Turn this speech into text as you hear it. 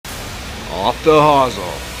Off the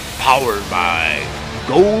Hosel, powered by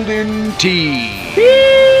Golden Tea.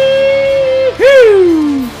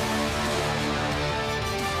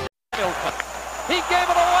 He gave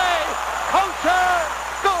it away. Kocur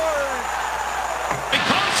scores.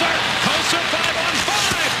 Kocur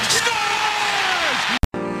 5-on-5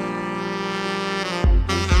 scores.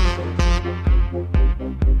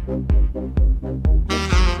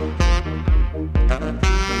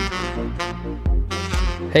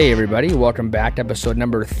 Hey everybody, welcome back to episode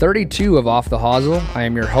number 32 of Off the Hosel. I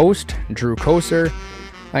am your host, Drew Kocur.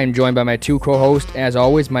 I am joined by my two co-hosts, as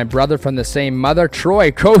always, my brother from the same mother, Troy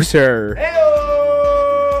Kocur.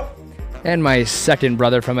 Heyo! And my second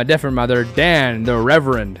brother from a different mother, Dan, the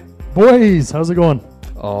Reverend. Boys, how's it going?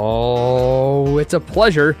 Oh, it's a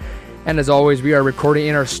pleasure. And as always, we are recording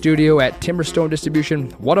in our studio at Timberstone Distribution.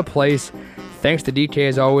 What a place. Thanks to DK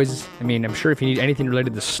as always. I mean, I'm sure if you need anything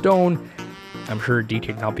related to stone, I'm sure DK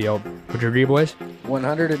can help you out. Would you agree, boys?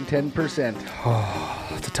 110%. Oh,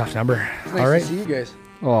 that's a tough number. It's nice All right. to see you guys.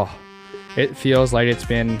 Oh, it feels like it's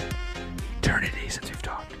been eternity since we've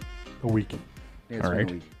talked. A week. Yeah, it's All been a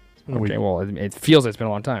right. week. It's been a week. Okay, well, it feels like it's been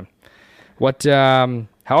a long time. What, how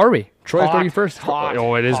are we? Troy's Hot, going first. hot,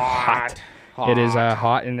 Oh, it is hot. It is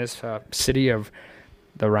hot in this city of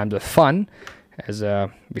the rhymes with fun, as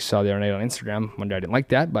we saw the other night on Instagram. One day I didn't like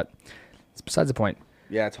that, but it's besides the point.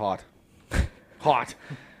 Yeah, it's hot. Hot.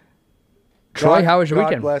 Troy, how was your God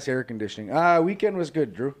weekend? bless air conditioning. Weekend was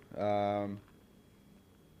good, Drew.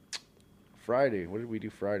 Friday. What did we do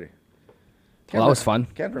Friday? Well, that was fun.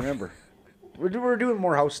 Can't remember. We're doing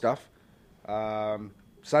more house stuff.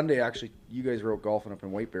 Sunday, actually, you guys were out golfing up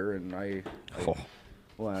in White Bear, and Oh.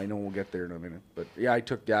 well, I know we'll get there in a minute. But, yeah, I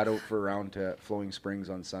took Dad out for a round to Flowing Springs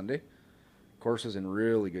on Sunday. Course is in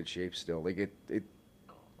really good shape still. Like, it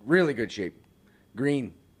really good shape.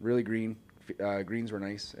 Green, really green. Greens were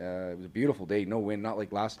nice. It was a beautiful day. No wind, not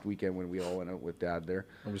like last weekend when we all went out with Dad there.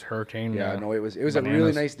 It was hurricane. Yeah, no, it was a really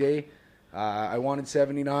bananas. nice day. I wanted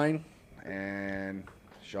 79 and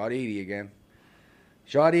shot 80 again.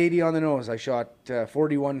 Shot 80 on the nose. I shot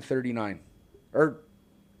 41-39. Or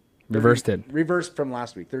Reversed it. reversed from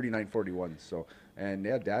last week, 39-41. So, and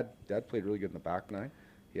yeah, Dad played really good in the back nine.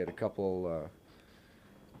 He had a couple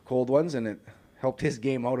cold ones, and it helped his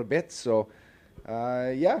game out a bit. So,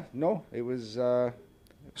 yeah, no, it was. So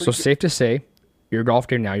pretty safe to say, your golf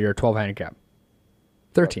game now, you're a 12 handicap.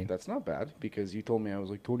 13. That's not bad because you told me I was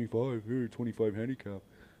like 25, here, 25 handicap.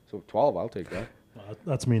 So 12, I'll take that.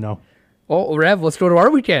 That's me now. Oh, Rev, let's go to our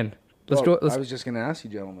weekend. Let's Well, go. Let's, I was just going to ask you,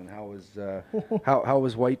 gentlemen, how was how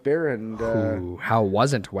was White Bear and Ooh, how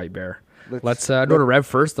wasn't White Bear? Let's- Let's go to Rev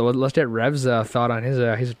first, though. Let's get Rev's thought on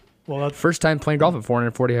his Well, that's first time playing golf at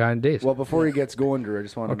 449 days. well, before he gets going, Drew, I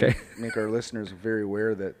just want to Okay. make our listeners very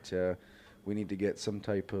aware that we need to get some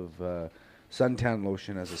type of suntan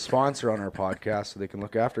lotion as a sponsor on our podcast so they can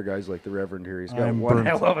look after guys like the Reverend here. He's got I'm one burnt.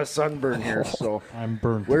 hell of a sunburn here, so I'm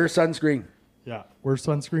burnt. wear sunscreen. Yeah, wear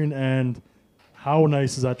sunscreen. And how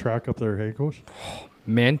nice is that track up there, hey, Coach?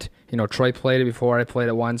 Mint. You know, Troy played it before. I played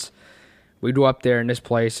it once. We go up there, and this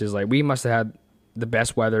place is like, we must have had the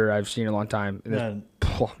best weather I've seen in a long time. And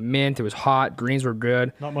Yeah, mint. It was hot. Greens were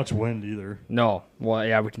good. not much wind either. No. Well,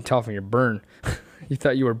 yeah, we can tell from your burn. You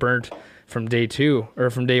thought you were burnt from day two or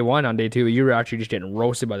from day one on day two. You were actually just getting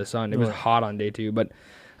roasted by the sun. It was Right. hot on day two. But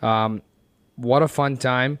what a fun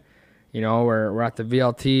time. You know, we're at the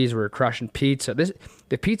VLTs. We're crushing pizza.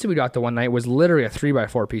 The pizza we got the one night was literally a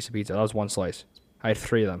 3x4 piece of pizza. That was one slice. I had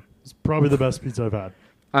 3 of them. It's probably the best pizza I've had.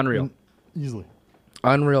 Unreal. Easily.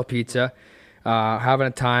 Unreal pizza. Having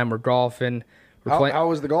a time. We're golfing. We're playing. How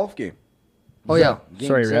was the golf game? Oh, yeah. Game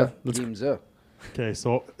Sorry, za. Rev. Let's Game za. Okay,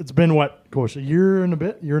 so it's been what, Coach? A year and a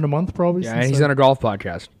bit? Year and a month probably? Yeah, since he's I- on a golf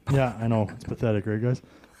podcast. Yeah, I know. It's pathetic, right, guys?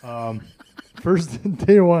 First,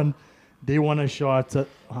 day one I shot at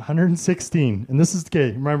 116. And this is,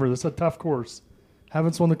 okay, remember, this is a tough course.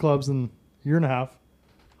 Haven't swung the clubs in a year and a half.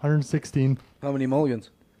 116. How many mulligans?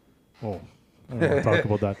 Oh, I don't want to talk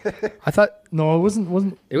about that. I thought No, it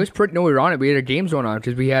wasn't. it was pretty. No, we were on it. We had our games going on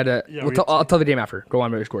because we had a. Yeah, I'll tell the game after. Go on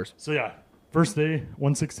with your scores. So, yeah, first day,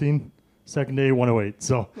 116. Second day, 108.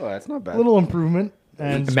 So, Oh, that's not a bad. little improvement.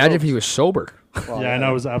 And Imagine if he was sober. Well, yeah, and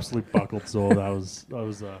I was absolutely buckled, so that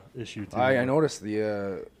was a issue too. I noticed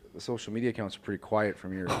the social media accounts are pretty quiet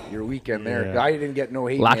from your weekend there. Yeah. I didn't get no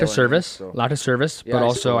hate. Lack mail of or service. anything, so. Lack of service. Yeah, But I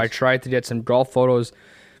also, I suppose. tried to get some golf photos,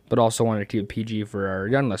 but also wanted to keep it PG for our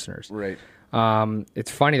young listeners. Right.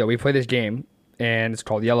 It's funny though. We play this game, and it's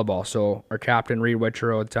called Yellow Ball. So our captain, Reed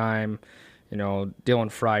Witcher, at the time, you know,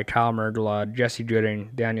 Dylan Fry, Kyle Mergela, Jesse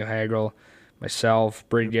Gooding, Daniel Hagel, myself,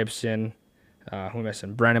 Brady Gibson, who am I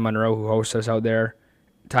missing? Brandon Monroe, who hosts us out there.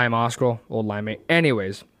 Ty Moskal, old line mate.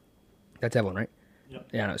 Anyways, that's Evelyn, right? Yep.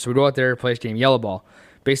 Yeah. So we go out there, play this game, yellow ball.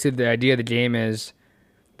 Basically, the idea of the game is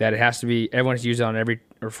that it has to be everyone has to use it on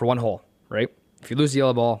for one hole, right? If you lose the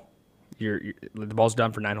yellow ball, the ball's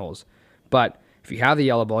done for 9 holes. But if you have the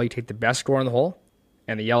yellow ball, you take the best score in the hole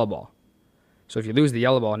and the yellow ball. So if you lose the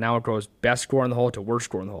yellow ball, now it goes best score in the hole to worst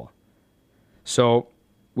score in the hole. So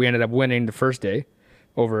we ended up winning the first day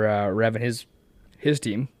over Rev and his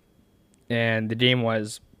team, and the game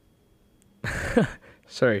was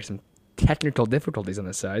some technical difficulties on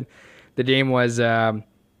this side. The game was so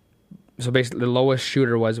basically the lowest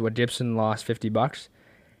shooter was what Gibson lost $50.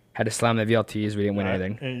 Had to slam the VLTs. We didn't win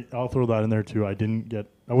anything. And I'll throw that in there too. I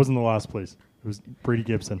wasn't the last place. It was Brady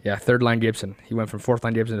Gibson. Yeah, third line Gibson. He went from fourth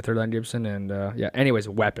line Gibson to third line Gibson, and anyways,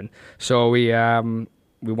 a weapon. So we won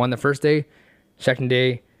the first day. Second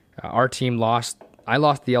day, our team lost. I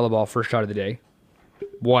lost the yellow ball first shot of the day.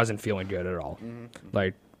 Wasn't feeling good at all. Mm-hmm.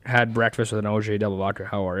 Like, had breakfast with an OJ double vodka.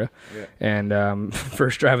 How are you? Yeah. And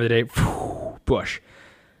first drive of the day, Bush.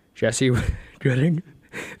 Jesse Gooding.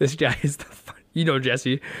 This guy is the fun. You know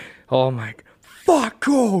Jesse. Oh my. Fuck,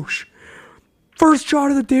 coach. First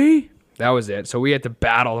shot of the day. That was it. So we had to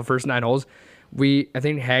battle the first 9 holes. I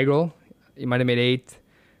think Hagel, he might have made 8,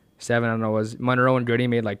 7, I don't know, was Monroe and Goody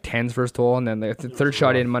made like 10s first hole, and then the third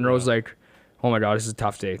shot in, Monroe's like, oh my God, this is a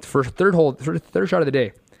tough day. Third shot of the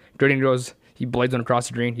day. Goody goes, he blades one across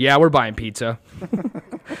the green. Yeah, we're buying pizza.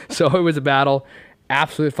 So it was a battle.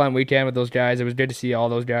 Absolute fun weekend with those guys. It was good to see all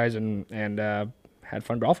those guys and had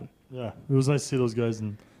fun golfing. Yeah, it was nice to see those guys,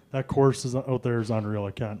 and that course out there is unreal.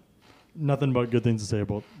 I can't. Nothing but good things to say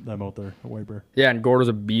about them out there at White Bear. Yeah, and Gord was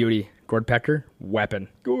a beauty. Gord Pecker, weapon.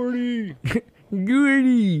 Gordy.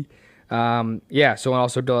 Gordy. So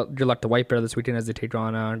also good luck to White Bear this weekend as they take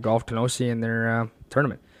on Golf Kenosee in their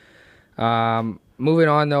tournament. Moving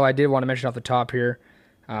on, though, I did want to mention off the top here,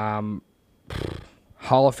 Hall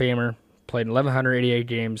of Famer, played 1,188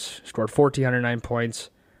 games, scored 1,409 points.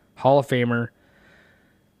 Hall of Famer.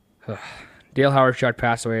 Dale Howard-Chuck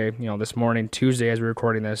passed away, this morning, Tuesday, as we're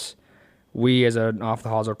recording this. We, as an Off the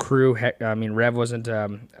Hosel crew, Rev wasn't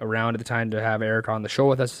around at the time to have Eric on the show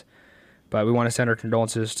with us, but we want to send our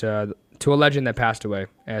condolences to a legend that passed away,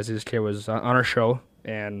 as his kid was on our show,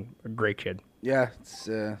 and a great kid. Yeah, it's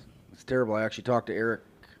terrible. I actually talked to Eric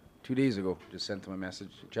 2 days ago, just sent him a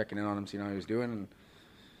message, checking in on him, seeing how he was doing, and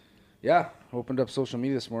yeah, opened up social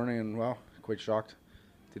media this morning, and wow, quite shocked.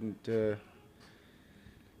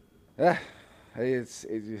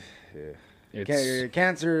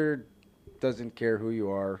 Cancer doesn't care who you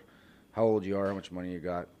are, how old you are, how much money you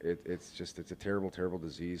got. It's a terrible, terrible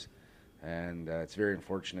disease, and it's very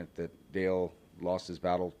unfortunate that Dale lost his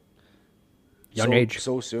battle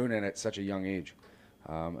so soon and at such a young age.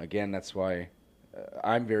 Again, that's why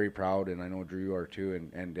I'm very proud, and I know Drew you are too,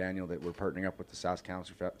 and Daniel, that we're partnering up with the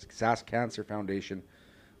Sask Cancer Foundation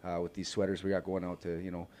with these sweaters we got going out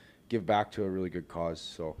to give back to a really good cause.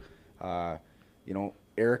 So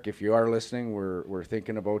Eric, if you are listening, we're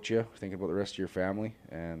thinking about you, thinking about the rest of your family,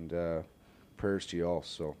 and prayers to you all.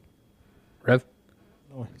 So, Rev,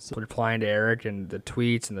 replying to Eric and the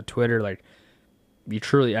tweets and the Twitter, like, you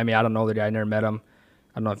truly, I don't know the guy, I never met him.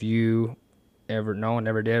 I don't know if you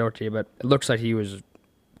never did, okay, but it looks like he was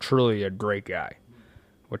truly a great guy,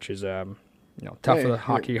 which is, tough for the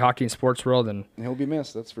hockey and sports world, and he'll be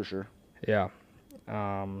missed, that's for sure. Yeah.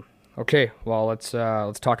 Okay, well, let's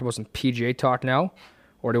talk about some PGA talk now.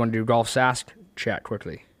 Or do you want to do Golf Sask chat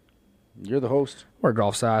quickly? You're the host. Or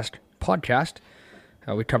Golf Sask podcast.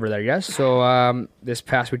 We covered that, I guess. So this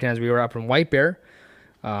past weekend, as we were up in White Bear,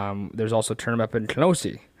 there's also a tournament up in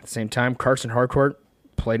Kenosee. At the same time, Carson Harcourt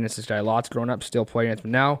played against this guy lots growing up, still playing against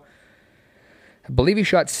him now. I believe he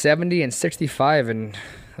shot 70 and 65, and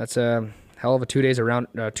that's a hell of a 2 days around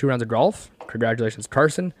 2 rounds of golf. Congratulations,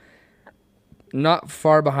 Carson. Not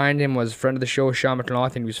far behind him was friend of the show, Sean McNall. I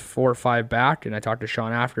think he was 4 or 5 back, and I talked to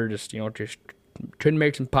Sean after, just couldn't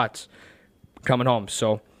make some putts coming home.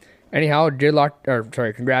 So, anyhow,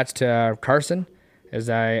 congrats to Carson, as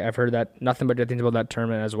I've heard that nothing but good things about that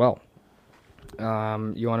tournament as well. You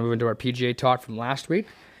want to move into our PGA talk from last week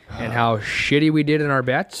and how shitty we did in our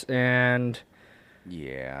bets, and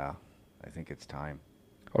yeah, I think it's time.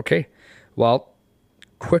 Okay, well,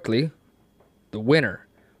 quickly, the winner.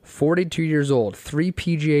 42 years old, 3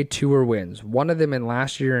 PGA Tour wins. One of them in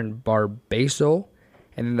last year in Barbaso,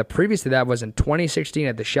 and then the previous to that was in 2016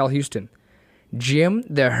 at the Shell Houston. Jim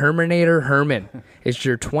the Herminator Herman is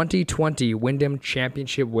your 2020 Wyndham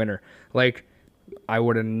Championship winner. Like, I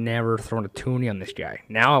would have never thrown a toonie on this guy.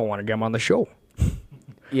 Now I want to get him on the show.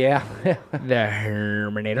 Yeah. The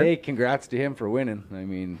Herminator. Hey, congrats to him for winning. I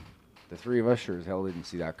mean, the three of us sure as hell didn't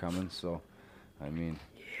see that coming. So, I mean,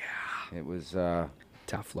 yeah, it was.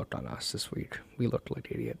 Tough look on us this week. We looked like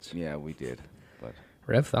idiots. Yeah, we did. But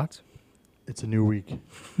Rev, thoughts? It's a new week.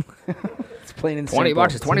 it's plain and $20 simple.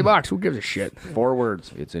 is $20. Who gives a shit? 4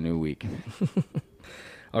 words. It's a new week.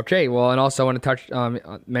 Okay, well, and also I want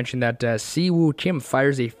to mention that Siwoo Kim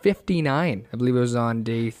fires a 59. I believe it was on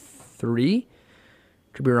day 3.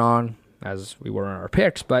 Could be wrong, as we were on our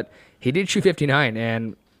picks, but he did shoot 59,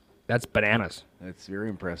 and that's bananas. It's very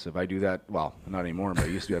impressive. I do that. Well, not anymore, but I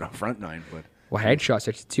used to do it on front 9. But Well, headshot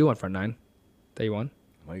 62 on front 9. That you won.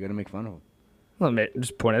 why you got to make fun of him? Well,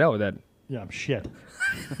 just point it out that. Yeah, I'm shit.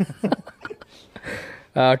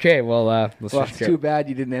 Okay, well, let's Well, just it's get. too bad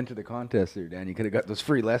you didn't enter the contest there, Dan. You could have got those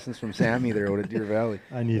free lessons from Sammy there out at Deer Valley.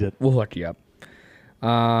 I need it. We'll hook you up.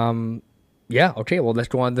 Yeah, okay, well, let's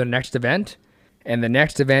go on to the next event. And the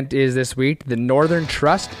next event is this week, the Northern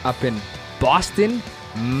Trust up in Boston,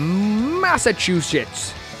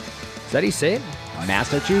 Massachusetts. Is that how you say it?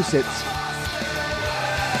 Massachusetts.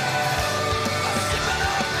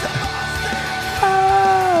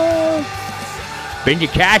 Bring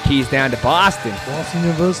your car keys down to Boston. Boston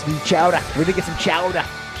University. Chowder. We're going to get some chowder.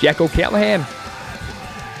 Jack O'Callahan.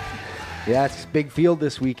 Yeah, it's a big field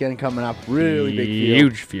this weekend coming up. Really big field.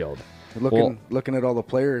 Huge field. Looking at all the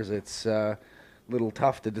players, it's a little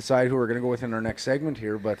tough to decide who we're going to go with in our next segment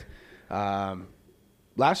here. But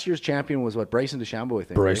last year's champion was what, Bryson DeChambeau, I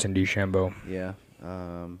think. Bryson DeChambeau. Right? Yeah.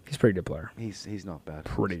 He's a pretty good player. He's not bad.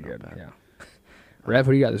 Pretty He's not good, bad. yeah. Rev,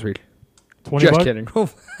 who do you got this week? 20 Just bucks? kidding. Whoa,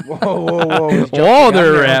 whoa, whoa. He's jumping Whoa the gun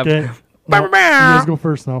there, there. Rev. Okay. No, you guys go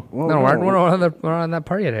first now. Whoa, No, whoa. we're on that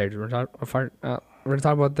party at Hedge. We're going to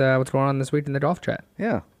talk about what's going on this week in the golf chat.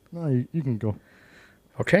 Yeah. No, you can go.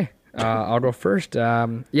 Okay. I'll go first.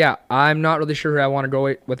 Yeah, I'm not really sure who I want to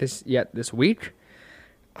go with this yet this week.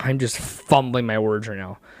 I'm just fumbling my words right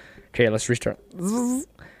now. Okay, let's restart.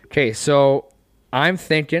 Okay, so I'm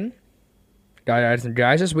thinking I had some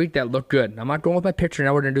guys this week that look good. I'm not going with my picture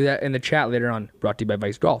now. We're going to do that in the chat later on. Brought to you by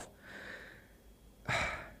Vice Golf.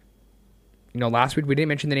 Last week we didn't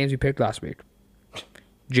mention the names we picked last week.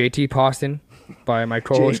 JT Poston by my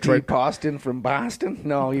co-host Troy. JT Poston from Boston?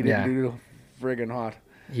 No, he didn't Yeah. do friggin' hot.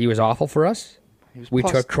 He was awful for us. We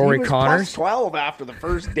Plus- took Corey he was Connors. plus 12 after the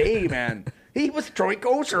first day, man. He was Troy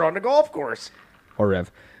Kosher on the golf course. Or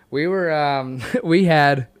Rev. We were we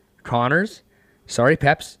had Connors. Sorry,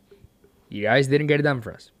 Peps. You guys didn't get it done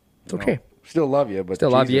for us. It's okay. Still love you, but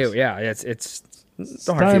Still love Jesus. you. Yeah, it's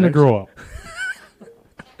no hard Time to feelings. grow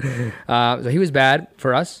up. So he was bad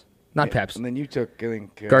for us. Not Peps. And then you took, I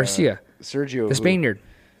think, Garcia. Sergio. The Spaniard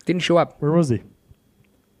didn't show up. Where was he?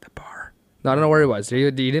 The bar. No, I don't know where he was. He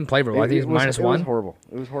didn't play very well. I think he's minus It one. was horrible.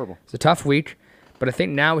 It was horrible. It's a tough week, but I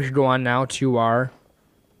think now we should go on now to our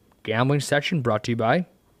gambling section brought to you by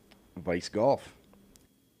Vice Golf.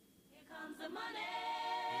 Here comes the money.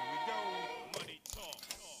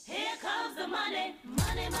 Here comes the money.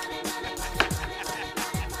 Money, money, money,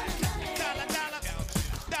 money,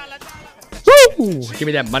 Woo! Give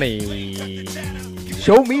me that money.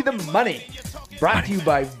 Show me the money. Brought to you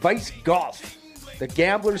by Vice Golf. The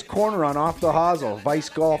Gambler's Corner on Off the Hosel.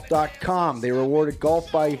 ViceGolf.com. They rewarded gold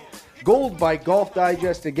by Golf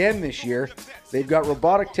Digest again this year. They've got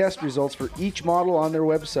robotic test results for each model on their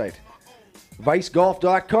website.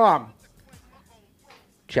 ViceGolf.com.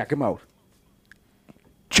 Check them out.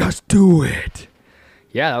 Just do it.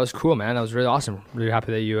 Yeah, that was cool, man. That was really awesome. Really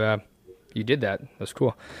happy that you did that. That's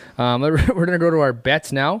cool. We're going to go to our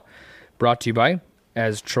bets now. Brought to you by,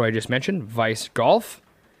 as Troy just mentioned, Vice Golf.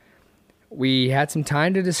 We had some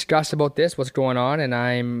time to discuss about this, what's going on, and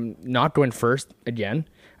I'm not going first again.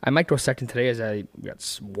 I might go second today as I got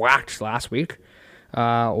whacked last week.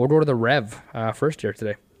 We'll go to the Rev first here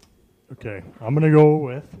today. Okay, I'm gonna go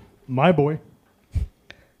with my boy,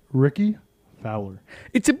 Ricky Fowler.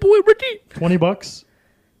 It's a boy, Ricky. $20.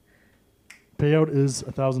 Payout is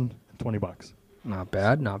 $1,020. Not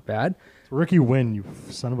bad, not bad. Ricky win, you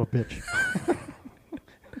son of a bitch.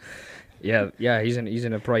 Yeah, he's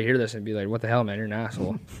gonna probably hear this and be like, "What the hell, man? You're an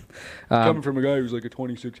asshole." Coming from a guy who's like a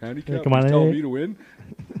 26 handicap, Yeah, come on, he's telling hey. me to win.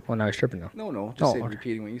 Well, now he's tripping now. No, just Oh, say okay.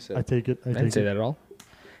 repeating what you said. I take it. I didn't say that at all.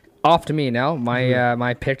 Off to me now.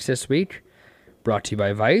 My picks this week, brought to you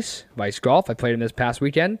by Vice Golf. I played him this past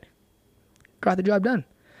weekend. Got the job done.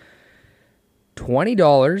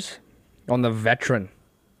 $20 on the veteran,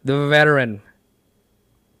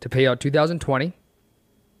 to pay out 2020.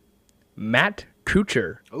 Matt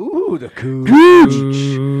Kuchar. Ooh, the Cooch.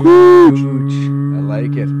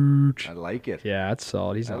 I like it. Yeah, that's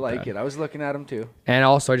solid. He's I not like bad. it. I was looking at him too. And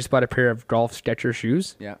also, I just bought a pair of golf Skechers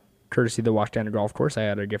shoes. Yeah. Courtesy of the Washington Golf Course. I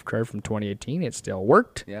had a gift card from 2018. It still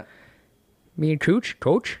worked. Yeah. Me and Coach.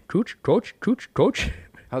 How'd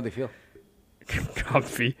they feel?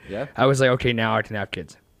 Comfy. Yeah? I was like, okay, now I can have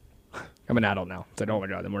kids. I'm an adult now. So, oh my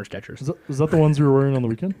God, the more Skechers. Was that the ones you were wearing on the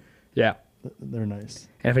weekend? Yeah. They're nice.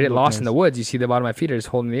 And if I get Look lost in nice. the woods, you see the bottom of my feet are just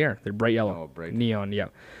holding the air. They're bright yellow. Oh, bright. Neon, yeah.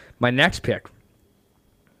 My next pick.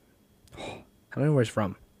 I don't know where it's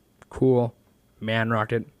from. Cool. Man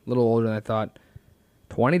rocket. A little older than I thought.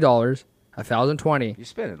 $20. 1,020. You're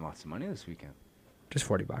spending lots of money this weekend. Just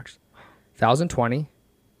 $40. 1,020.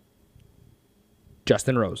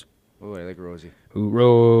 Justin Rose. Oh, I like Rosie. Ooh,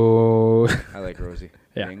 Rose. I like Rosie.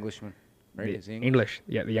 Yeah. The Englishman. Right? The Is he English? English.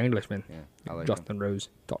 Yeah, the young Englishman. Yeah, I like Justin Rose.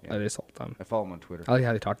 Yeah. This all the time. I follow him on Twitter. I like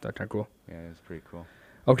how they talk. They're kind of cool. Yeah, it's pretty cool.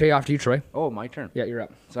 Okay, off to you, Troy. Oh, my turn. Yeah, you're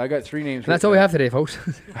up. So I got 3 names. That's all we have today, folks.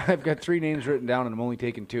 I've got 3 names written down, and I'm only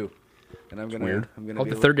taking 2. And I'm gonna. Weird. I'm gonna. Hope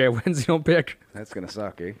be the a third guy wins. You don't pick. That's gonna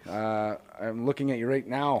suck, eh? I'm looking at you right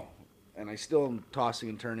now, and I still am tossing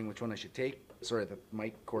and turning which one I should take. Sorry, the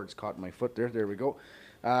mic cord's caught in my foot there. There we go.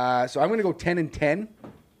 So I'm gonna go 10 and 10.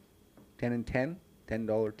 10 and 10.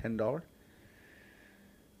 $10.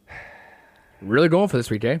 Really going for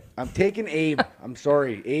this week, eh? I'm taking Abe. I'm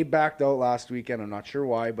sorry, Abe backed out last weekend. I'm not sure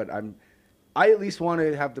why, but I at least want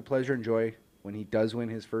to have the pleasure and joy when he does win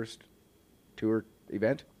his first tour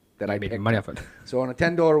event that I Making picked. money off it. So on a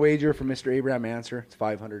 $10 wager from Mr. Abraham Answer, it's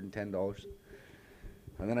 $510.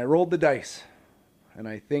 And then I rolled the dice, and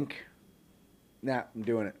I think, I'm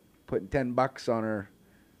doing it. Putting $10 on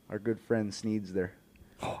our good friend Sneeds there.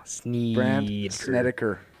 Oh, Sneed. Brandt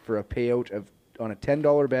Snedeker for a payout on a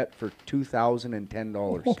 $10 bet for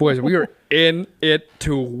 $2,010. Boys, we are in it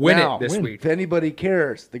to win Now, it this week. If anybody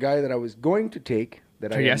cares, the guy that I was going to take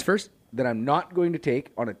Can I guess first? that I'm not going to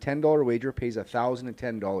take on a $10 wager pays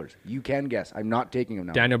 $1,010. You can guess. I'm not taking him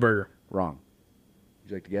now. Daniel Berger. Wrong. Would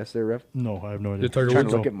you like to guess there, Rev? No, I have no idea. The Tiger I'm trying to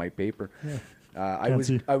Woods. look at my paper. I Can't was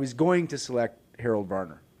see. I was going to select Harold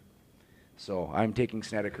Varner, so I'm taking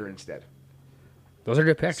Snedeker instead. Those are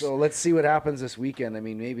good picks. So let's see what happens this weekend. I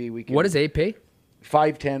mean, maybe we can. What does Abe pay?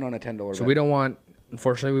 $510 on a $10 So bet. we don't want,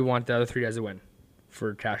 unfortunately, we want the other 3 guys to win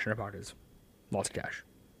for cash in our pockets. Lots of cash.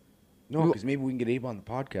 No, because maybe we can get Abe on the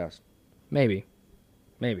podcast. Maybe.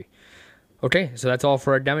 Okay, so that's all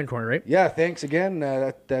for our Demon Corner, right? Yeah, thanks again.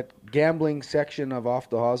 That gambling section of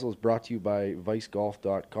Off the Hosel is brought to you by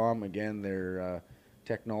vicegolf.com. Again, their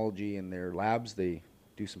technology and their labs, they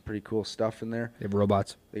do some pretty cool stuff in there. They have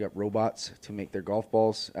robots. They got robots to make their golf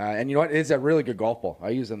balls. And you know what? It's a really good golf ball. I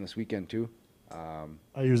use them this weekend, too.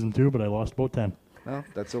 I use them too, but I lost about 10. Well,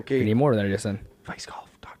 that's We okay. need more than I just said.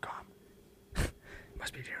 vicegolf.com.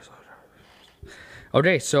 Must be dear.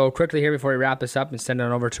 Okay, so quickly here before we wrap this up and send it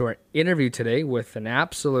on over to our interview today with an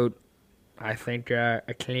absolute, I think, a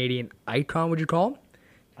Canadian icon, would you call him?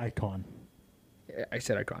 Icon. I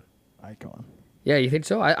said icon. Icon. Yeah, you think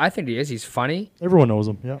so? I think he is. He's funny. Everyone knows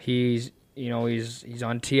him. Yeah. He's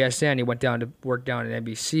on TSN. He went down to work down at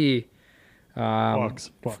NBC.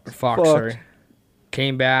 Fox. Fox, sorry.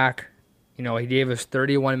 Came back. He gave us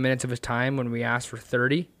 31 minutes of his time when we asked for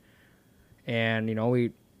 30. And,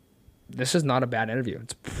 this is not a bad interview.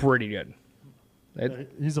 It's pretty good.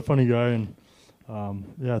 He's a funny guy, and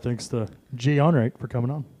thanks to Jay Onright for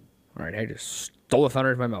coming on. All right, I just stole the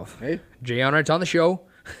thunder from my mouth. Hey. Jay Onright's on the show,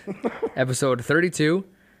 episode 32.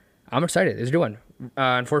 I'm excited. It's a good one.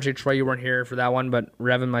 Unfortunately, Troy, you weren't here for that one, but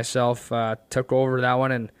Rev and myself took over that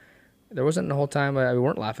one, and there wasn't the whole time we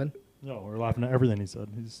weren't laughing. No, we're laughing at everything he said.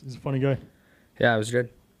 He's a funny guy. Yeah, it was good.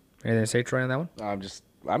 Anything to say, Troy, on that one?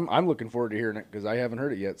 I'm looking forward to hearing it because I haven't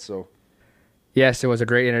heard it yet. So Yes, it was a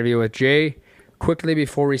great interview with Jay. Quickly,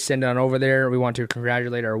 before we send on over there, we want to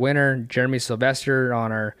congratulate our winner, Jeremy Sylvester,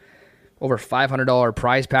 on our over $500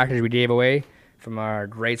 prize package we gave away from our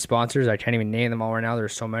great sponsors. I can't even name them all right now.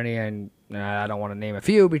 There's so many, and I don't want to name a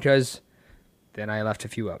few because then I left a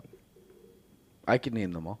few out. I can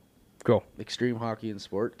name them all. Go. Extreme Hockey and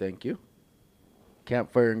Sport, thank you.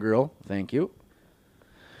 Campfire and Grill, thank you.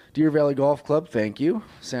 Deer Valley Golf Club, thank you.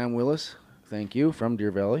 Sam Willis, thank you, from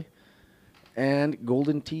Deer Valley. And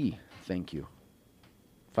Golden Tea, thank you.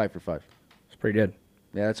 5 for 5. It's pretty good.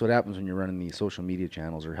 Yeah, that's what happens when you're running these social media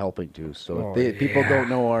channels or helping to. So Oh, if people don't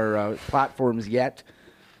know our platforms yet,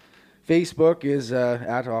 Facebook is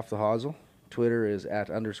at Off the Hosel. Twitter is at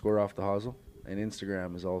 _Off the Hosel. And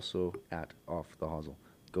Instagram is also at Off the Hosel.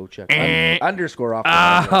 Go check underscore Off the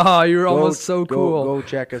Hosel. Oh, you're almost so cool. Go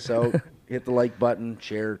check us out. Hit the like button,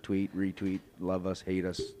 share, tweet, retweet. Love us, hate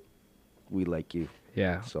us. We like you.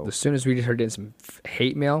 Yeah. So- As soon as we just started getting some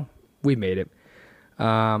hate mail, we made it.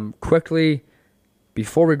 Quickly,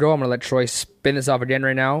 before we go, I'm going to let Troy spin this off again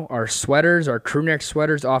right now. Our sweaters, our crew neck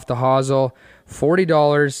sweaters off the Hosel,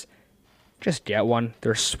 $40. just get one.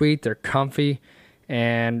 They're sweet, they're comfy.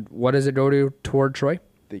 And what does it go to toward, Troy?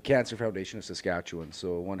 The Cancer Foundation of Saskatchewan.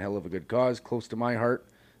 So one hell of a good cause, close to my heart.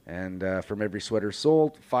 And from every sweater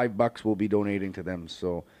sold, $5 will be donating to them.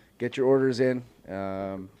 So get your orders in.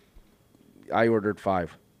 I ordered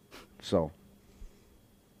 5. So.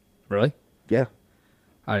 Really? Yeah.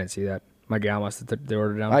 I didn't see that. My gal must have they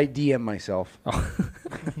ordered down. I DM myself. Oh.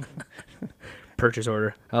 Purchase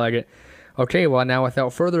order. I like it. Okay, well, now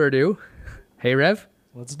without further ado, hey, Rev.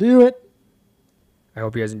 Let's do it. I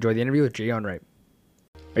hope you guys enjoyed the interview with Jay Onrait.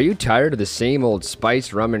 Are you tired of the same old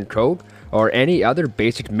spice, rum, and coke, or any other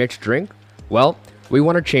basic mixed drink? Well, we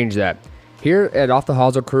want to change that. Here at Off the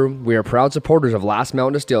Hosel Crew, we are proud supporters of Last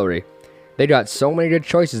Mountain Distillery. They got so many good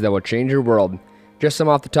choices that will change your world. Just some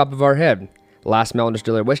off the top of our head. Last Mountain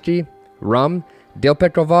Distillery whiskey, rum, dill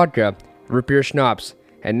pickle vodka, root beer schnapps,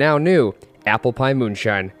 and now new, apple pie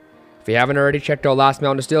moonshine. If you haven't already checked out Last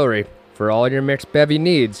Mountain Distillery, for all your mixed bevy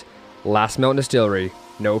needs, Last Mountain Distillery,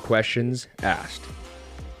 no questions asked.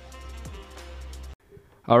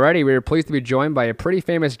 Alrighty, we are pleased to be joined by a pretty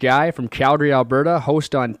famous guy from Calgary, Alberta,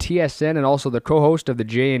 host on TSN and also the co-host of the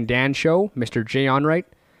Jay and Dan Show, Mr. Jay Onrait.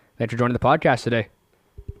 Thanks for joining the podcast today.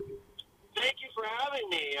 Thank you for having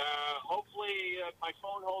me. Hopefully my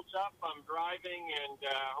phone holds up. I'm driving, and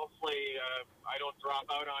hopefully I don't drop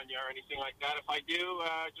out on you or anything like that. If I do,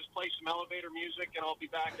 just play some elevator music, and I'll be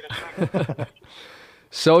back in a second.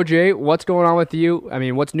 So, Jay, what's going on with you? I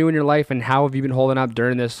mean, what's new in your life, and how have you been holding up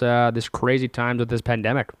during this this crazy times with this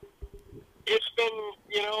pandemic? It's been,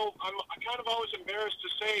 I'm kind of always embarrassed to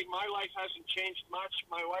say my life hasn't changed much.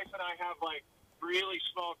 My wife and I have, really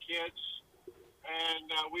small kids, and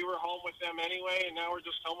we were home with them anyway, and now we're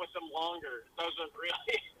just home with them longer.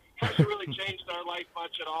 It hasn't really changed our life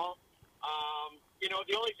much at all.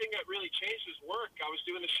 The only thing that really changed is work. I was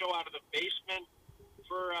doing the show out of the basement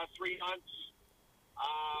for 3 months.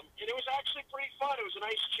 And it was actually pretty fun. It was a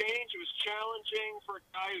nice change. It was challenging for a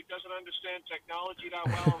guy who doesn't understand technology that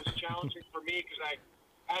well. It was challenging for me because I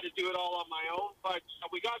had to do it all on my own. But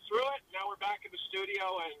we got through it. Now we're back in the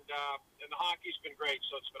studio, and the hockey's been great,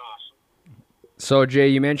 so it's been awesome. So, Jay,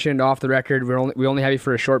 you mentioned off the record we only have you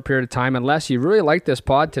for a short period of time. Unless you really like this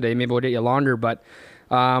pod today, maybe we'll get you longer. But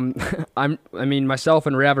myself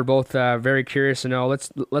and Rev are both very curious to know. Let's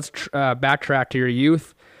backtrack to your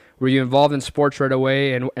youth. Were you involved in sports right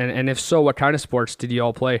away? And if so, what kind of sports did you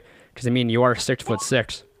all play? Because, you are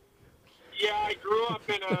 6'6". Yeah, I grew up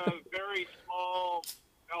in a very small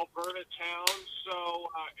Alberta town. So,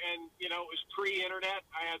 it was pre-internet.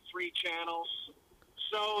 I had 3 channels.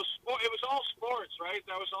 So it was all sports, right?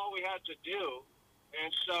 That was all we had to do.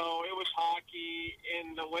 And so it was hockey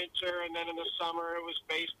in the winter, and then in the summer it was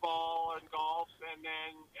baseball and golf. And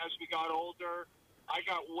then as we got older, I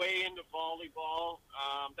got way into volleyball.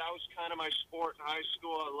 That was kind of my sport in high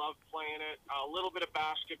school. I loved playing it. A little bit of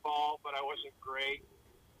basketball, but I wasn't great.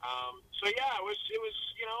 It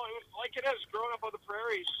was like it is growing up on the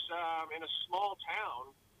prairies in a small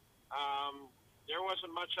town. There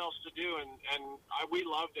wasn't much else to do, and we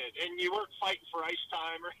loved it. And you weren't fighting for ice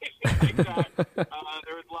time or anything like that.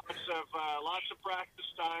 There was lots of practice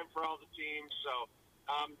time for all the teams. So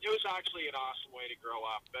it was actually an awesome way to grow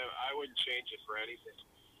up. I wouldn't change it for anything.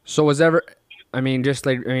 So was ever,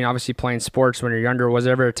 obviously playing sports when you're younger, was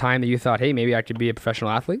there ever a time that you thought, hey, maybe I could be a professional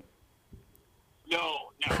athlete?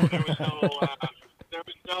 No, there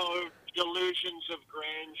was no delusions of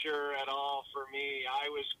grandeur at all for me. I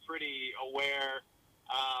was pretty aware.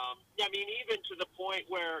 Even to the point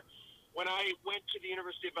where when I went to the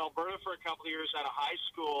University of Alberta for a couple of years out of high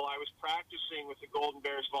school, I was practicing with the Golden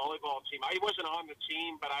Bears volleyball team. I wasn't on the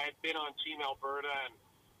team, but I had been on Team Alberta,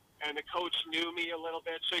 and the coach knew me a little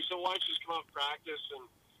bit. So he said, why don't you just come out and practice? And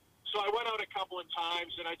so I went out a couple of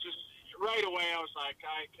times, and right away I was like,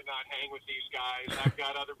 I cannot hang with these guys. I've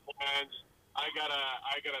got other plans. I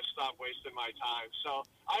gotta stop wasting my time. So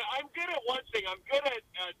I'm good at one thing. I'm good at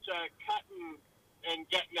cutting and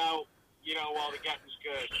getting out, while the getting's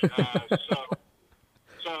good.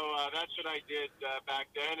 So that's what I did back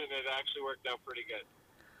then, and it actually worked out pretty good.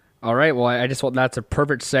 All right. Well, that's a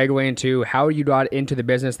perfect segue into how you got into the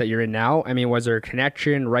business that you're in now. Was there a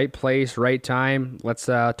connection, right place, right time? Let's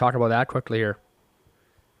talk about that quickly here.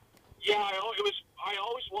 Yeah, I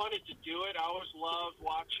always wanted to do it. I always loved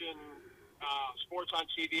watching sports on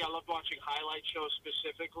TV. I loved watching highlight shows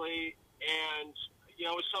specifically, and it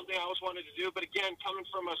was something I always wanted to do. But again, coming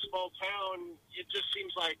from a small town, it just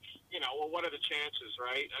seems like, what are the chances,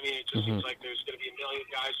 right? It just seems like there's going to be a million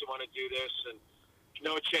guys who want to do this, and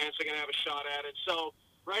no chance they're going to have a shot at it. So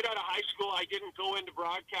right out of high school, I didn't go into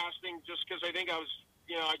broadcasting just because I think I was,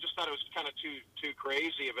 I just thought it was kind of too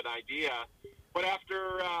crazy of an idea. But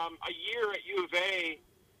after a year at U of A,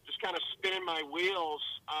 just kind of spinning my wheels,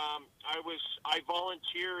 I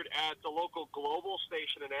volunteered at the local Global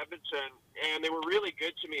station in Edmonton, and they were really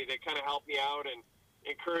good to me. They kind of helped me out and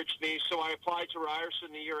encouraged me. So I applied to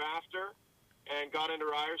Ryerson the year after and got into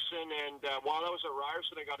Ryerson. And while I was at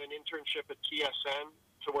Ryerson, I got an internship at TSN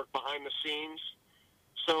to work behind the scenes.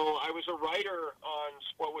 So I was a writer on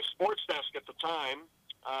what was Sports Desk at the time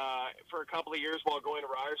for a couple of years while going to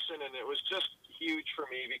Ryerson, and it was just huge for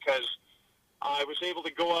me because I was able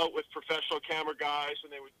to go out with professional camera guys,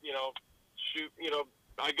 and they would, shoot.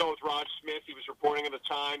 I'd go with Rod Smith. He was reporting at the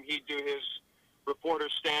time. He'd do his reporter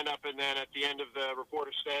stand-up, and then at the end of the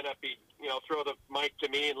reporter stand-up, he'd, throw the mic to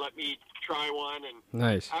me and let me try one. And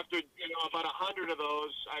nice. After, about 100 of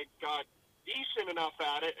those, I got decent enough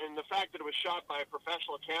at it, and the fact that it was shot by a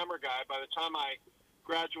professional camera guy, by the time I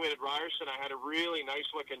graduated Ryerson, I had a really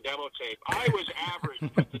nice-looking demo tape. I was average,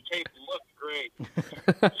 but the tape looked great.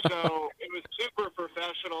 So it was super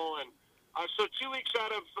professional, and so 2 weeks out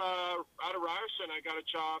of Ryerson, I got a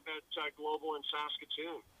job at Global in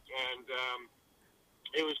Saskatoon, and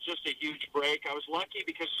it was just a huge break. I was lucky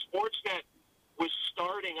because Sportsnet was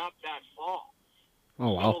starting up that fall.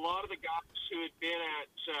 Oh, wow. So a lot of the guys who had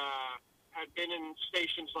been in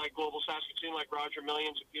stations like Global Saskatoon, like Roger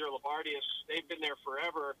Millions and Peter Labardius, they've been there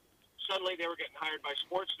forever. Suddenly they were getting hired by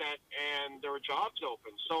Sportsnet, and there were jobs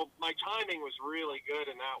open. So my timing was really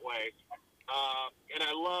good in that way. And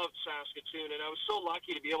I loved Saskatoon, and I was so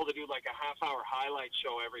lucky to be able to do like a half-hour highlight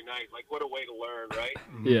show every night. Like, what a way to learn, right?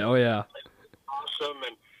 Yeah, oh yeah. Awesome,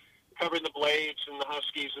 and covering the Blades and the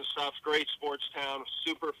Huskies and stuff. Great sports town,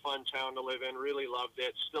 super fun town to live in. Really loved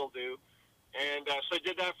it, still do. And so I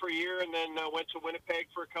did that for a year, and then went to Winnipeg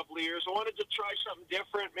for a couple of years. I wanted to try something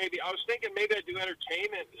different. I was thinking maybe I'd do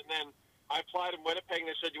entertainment, and then I applied in Winnipeg, and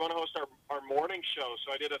they said, "Do you want to host our morning show?"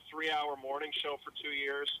 So I did a 3-hour morning show for 2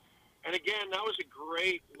 years. And again, that was a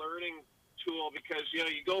great learning tool because, you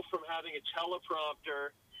go from having a teleprompter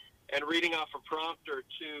and reading off a prompter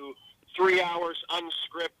to 3 hours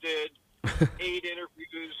unscripted, 8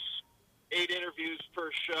 interviews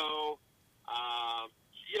per show.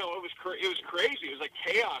 It was crazy. It was like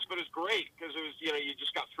chaos, but it was great because it was, you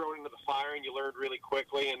just got thrown into the fire and you learned really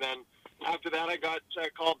quickly. And then after that, I got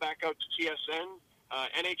called back out to TSN,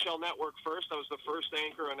 NHL Network first. I was the first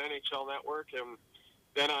anchor on NHL Network, and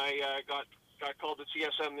then I got called to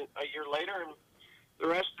TSN a year later, and the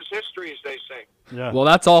rest is history, as they say. Yeah. Well,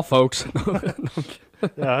 that's all, folks. Yeah,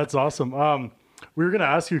 that's awesome. We were going to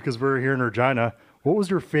ask you, because we're here in Regina, what was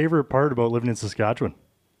your favorite part about living in Saskatchewan?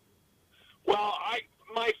 Well,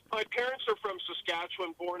 my parents are from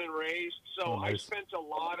Saskatchewan, born and raised, so nice. I spent a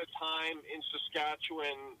lot of time in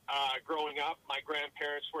Saskatchewan growing up. My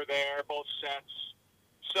grandparents were there, both sets.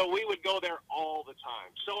 So we would go there all the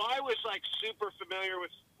time. So I was like super familiar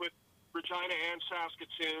with Regina and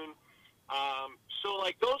Saskatoon. So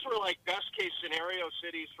like those were like best case scenario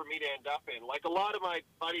cities for me to end up in. Like a lot of my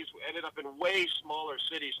buddies ended up in way smaller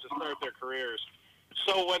cities to start their careers.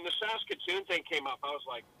 So when the Saskatoon thing came up, I was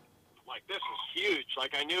like this is huge.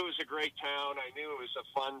 Like I knew it was a great town. I knew it was a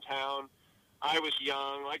fun town. I was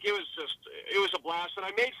young. Like it was a blast. And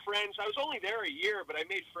I made friends. I was only there a year, but I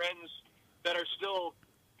made friends that are still,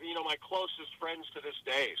 my closest friends to this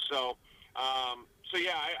day. So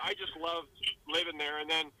yeah, I just loved living there. And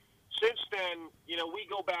then since then, we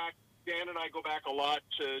go back, Dan and I go back a lot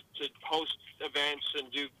to host events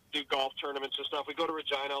and do golf tournaments and stuff. We go to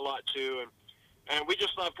Regina a lot too. And we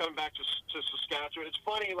just love coming back to Saskatchewan. It's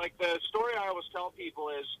funny, like the story I always tell people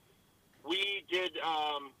is we did,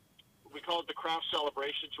 we call it the Craft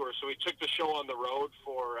Celebration Tour. So we took the show on the road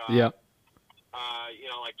for,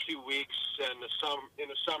 like 2 weeks in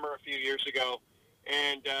the summer a few years ago.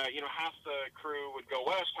 And, half the crew would go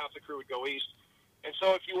west, half the crew would go east. And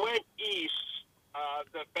so if you went east,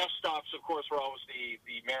 the best stops, of course, were always the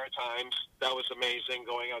Maritimes. That was amazing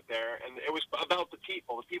going out there. And it was about the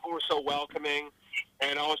people. The people were so welcoming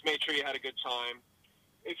and always made sure you had a good time.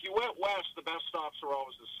 If you went west, the best stops were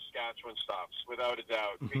always the Saskatchewan stops, without a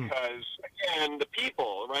doubt. Mm-hmm. Because, again, the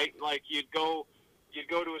people, right? Like you'd go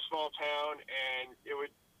to a small town and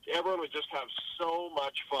everyone would just have so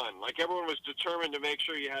much fun. Like everyone was determined to make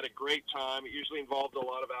sure you had a great time. It usually involved a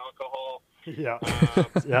lot of alcohol. Yeah.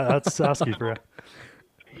 Yeah, that's Sasky for you.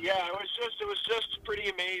 Yeah, it was just pretty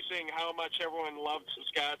amazing how much everyone loved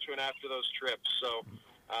Saskatchewan after those trips. So,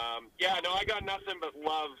 I got nothing but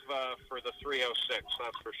love for the 306,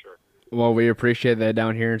 that's for sure. Well, we appreciate that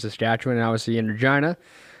down here in Saskatchewan and obviously in Regina.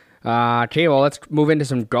 Okay, well, let's move into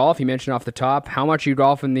some golf. You mentioned off the top. How much you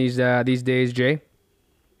golfing these days, Jay?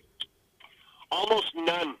 Almost none.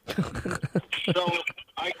 None. So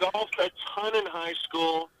I golfed a ton in high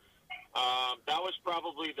school. That was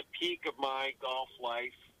probably the peak of my golf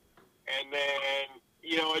life. And then,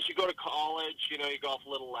 you know, as you go to college, you know, you golf a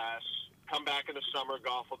little less. Come back in the summer,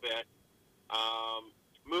 golf a bit.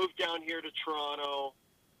 Moved down here to Toronto.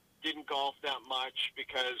 Didn't golf that much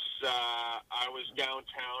because I was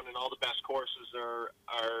downtown, and all the best courses are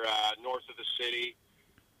north of the city,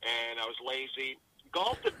 and I was lazy.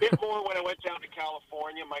 Golfed a bit more when I went down to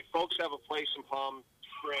California. My folks have a place in Palm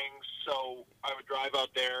Springs, so I would drive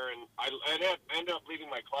out there, and I ended up leaving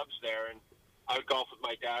my clubs there, and I would golf with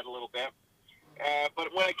my dad a little bit.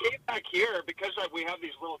 But when I came back here, because we have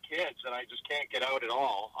these little kids and I just can't get out at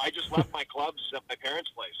all, I just left my clubs at my parents'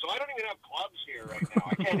 place. So I don't even have clubs here right now.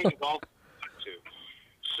 I can't even golf to.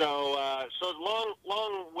 So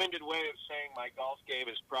long-winded way of saying my golf game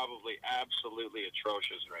is probably absolutely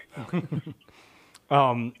atrocious right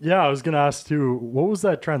now. Yeah, I was going to ask too, what was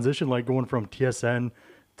that transition like going from TSN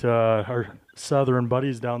to our southern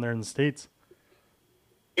buddies down there in the States?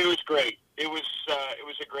 It was great. It was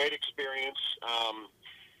a great experience.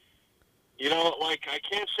 You know, like, I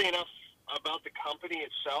can't say enough about the company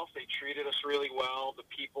itself. They treated us really well. The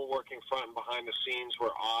people working front and behind the scenes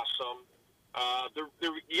were awesome. The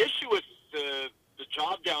issue with the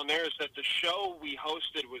job down there is that the show we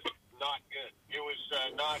hosted was not good. It was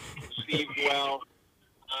not conceived well.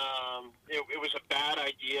 It was a bad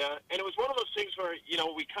idea. And it was one of those things where, you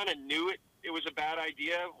know, we kind of knew it was a bad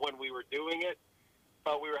idea when we were doing it.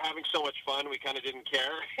 But we were having so much fun, we kind of didn't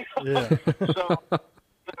care. Yeah. so,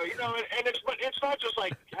 you know, and it's not just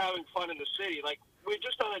like having fun in the city. Like, we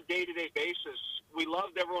just on a day-to-day basis, we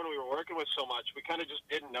loved everyone we were working with so much. We kind of just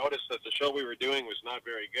didn't notice that the show we were doing was not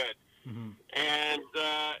very good. Mm-hmm. And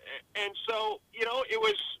so, you know, it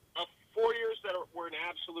was 4 years that were an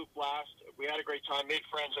absolute blast. We had a great time, made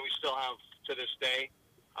friends that we still have to this day.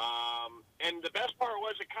 And the best part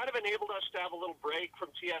was it kind of enabled us to have a little break from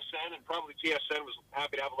TSN, and probably TSN was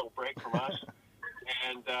happy to have a little break from us,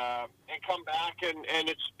 and come back, and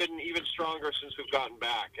it's been even stronger since we've gotten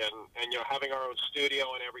back, and you know, having our own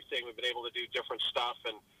studio and everything, we've been able to do different stuff,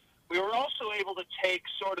 and we were also able to take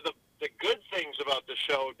sort of the good things about the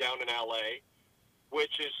show down in LA,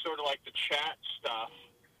 which is sort of like the chat stuff,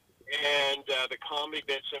 and the comedy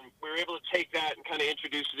bits, and we were able to take that and kind of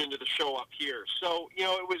introduce it into the show up here. So, you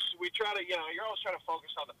know, we try to, you know, you're always trying to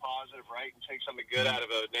focus on the positive, right, and take something good out of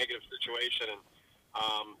a negative situation. And,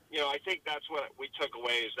 you know, I think that's what we took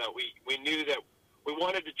away, is that we knew that we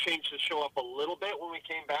wanted to change the show up a little bit when we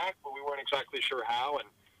came back, but we weren't exactly sure how. And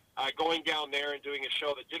going down there and doing a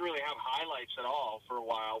show that didn't really have highlights at all for a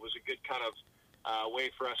while was a good kind of way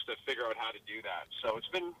for us to figure out how to do that. So it's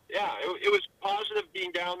been, yeah, it was positive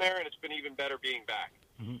being down there, and it's been even better being back.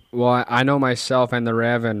 Well, I know myself and the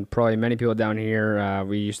Rev, and probably many people down here,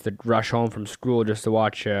 we used to rush home from school just to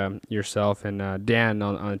watch yourself and Dan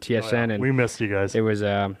on TSN. Oh, yeah. And we missed you guys. It was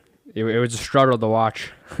it was a struggle to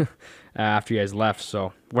watch after you guys left.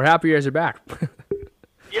 So we're happy you guys are back.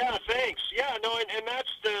 Yeah, thanks. Yeah, no, and that's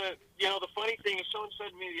the, you know, the funny thing is, someone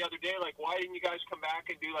said to me the other day, like, why didn't you guys come back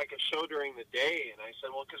and do, like, a show during the day? And I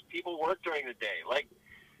said, well, because people work during the day. Like,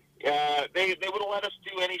 they would have let us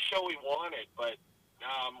do any show we wanted, but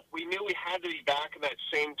we knew we had to be back in that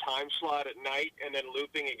same time slot at night and then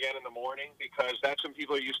looping again in the morning, because that's when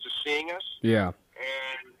people are used to seeing us. Yeah.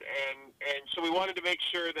 And so we wanted to make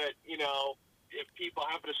sure that, you know, if people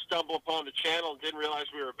happened to stumble upon the channel and didn't realize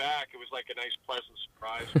we were back, it was like a nice, pleasant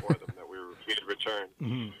surprise for them that we had returned.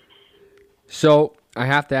 Mm-hmm. So I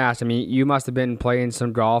have to ask, I mean, you must have been playing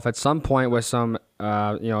some golf at some point with some,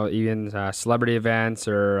 you know, even celebrity events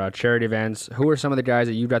or charity events. Who are some of the guys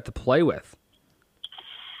that you got to play with?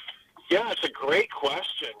 Yeah, it's a great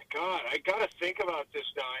question. God, I got to think about this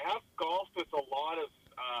now. I have golfed with a lot of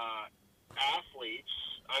athletes.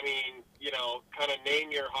 I mean, you know, kind of name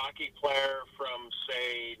your hockey player from,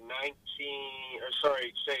 say,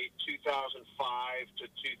 2005 to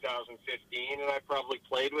 2015, and I probably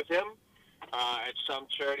played with him at some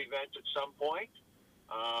charity event at some point.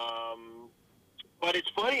 But it's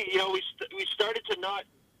funny, you know, we started to not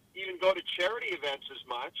even go to charity events as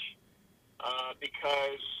much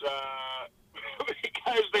because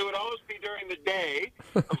they would always be during the day,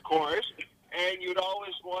 of course. And you'd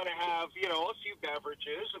always want to have, you know, a few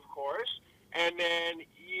beverages, of course, and then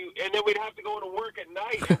we'd have to go to work at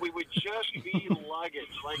night, and we would just be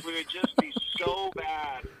luggage. Like, we would just be so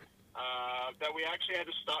bad that we actually had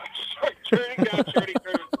to start turning down charity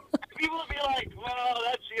tournaments. People would be like, well,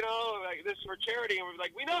 that's, you know, like, this is for charity, and we're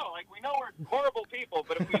like, we know we're horrible people,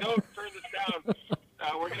 but if we don't turn this down,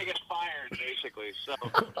 we're going to get fired, basically. So,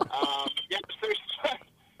 yeah,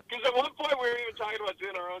 because at one point we were even talking about doing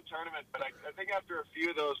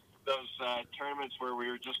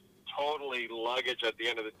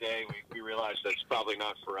day, we realized that it's probably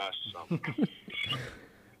not for us. So.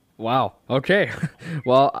 Wow. Okay.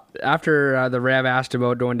 Well, after the Rev asked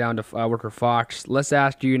about going down to work for Fox, let's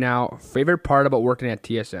ask you now, favorite part about working at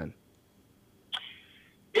TSN?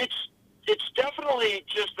 It's definitely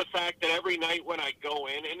just the fact that every night when I go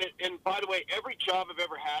in, and by the way, every job I've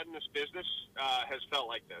ever had in this business has felt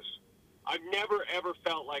like this. I've never, ever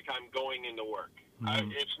felt like I'm going into work.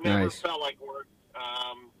 It's never felt like work.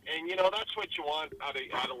 And, you know, that's what you want out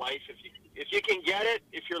of life. If you can get it,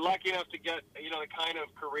 if you're lucky enough to get, you know, the kind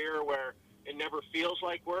of career where it never feels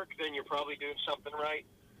like work, then you're probably doing something right.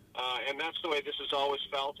 And that's the way this has always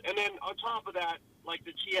felt. And then on top of that, like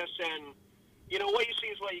the TSN, you know, what you see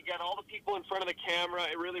is what you get. All the people in front of the camera,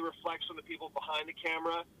 it really reflects on the people behind the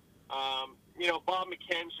camera. You know, Bob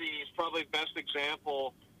McKenzie is probably the best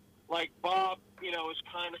example. Like, Bob, you know, is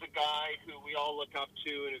kind of the guy who we all look up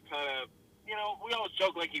to and who kind of, you know, we always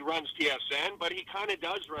joke like he runs TSN, but he kind of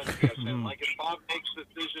does run TSN. Like, if Bob makes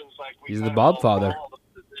decisions, like we He's the Bob father.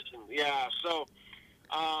 Yeah, so,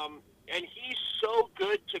 and he's so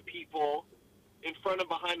good to people in front and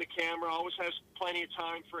behind the camera, always has plenty of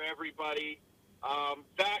time for everybody.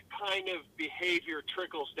 That kind of behavior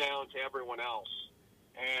trickles down to everyone else.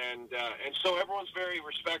 And so everyone's very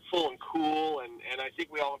respectful and cool, and I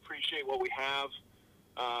think we all appreciate what we have.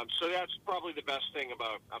 So that's probably the best thing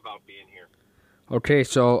about being here. Okay,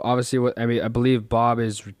 so obviously, I believe Bob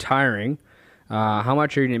is retiring. How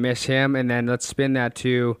much are you going to miss him? And then let's spin that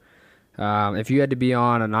to, if you had to be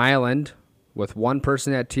on an island with one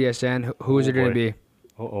person at TSN, who is it going to be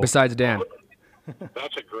besides Dan?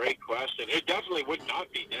 That's a great question. It definitely would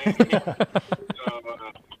not be Dan.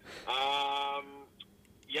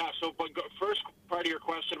 Yeah, so but first part of your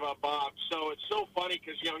question about Bob. So it's so funny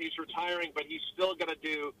because, you know, he's retiring, but he's still going to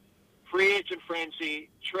do Free Agent Frenzy,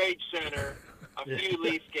 Trade Center, a few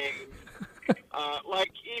Leaf games.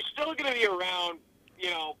 Like, he's still going to be around, you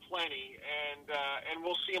know, plenty, and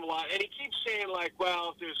we'll see him a lot. And he keeps saying, like,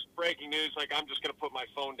 well, if there's breaking news, like, I'm just going to put my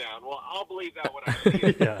phone down. Well, I'll believe that when I see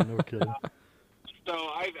it. Yeah, no kidding. So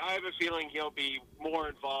I have a feeling he'll be more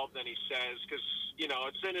involved than he says because, you know,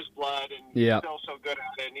 it's in his blood and he's still so good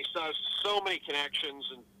at it. And he has so many connections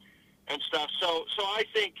and stuff. So I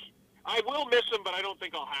think I will miss him, but I don't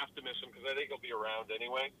think I'll have to miss him because I think he'll be around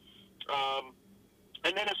anyway.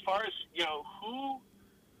 And then as far as, you know, who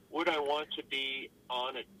would I want to be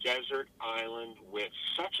on a desert island with?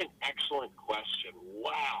 Such an excellent question.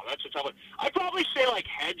 Wow, that's a tough one. I'd probably say like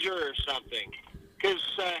Hedger or something because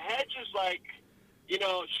Hedge is like, you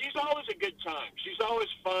know, she's always a good time. She's always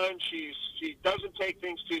fun. She doesn't take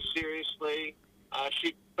things too seriously.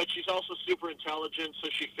 But she's also super intelligent, so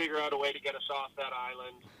she'd figure out a way to get us off that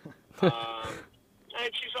island. And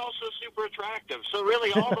she's also super attractive. So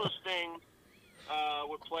really, all those things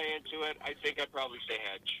would play into it. I think I'd probably say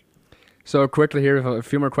Hedge. So quickly here, a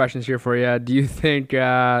few more questions here for you. Do you think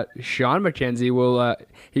Sean McKenzie will?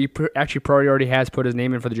 He actually probably already has put his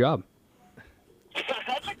name in for the job.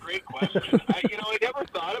 That's a great question. I never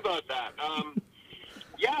thought about that.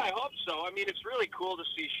 Yeah, I hope so. I mean, it's really cool to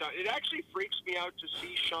see Sean. It actually freaks me out to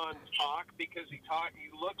see Sean talk because he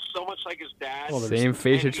looks so much like his dad. Well, same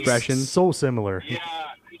face expressions. So similar. Yeah,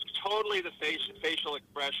 it's totally the facial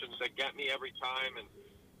expressions that get me every time. And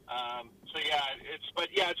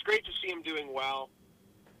it's great to see him doing well.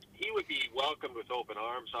 He would be welcomed with open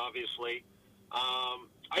arms, obviously.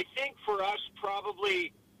 I think for us,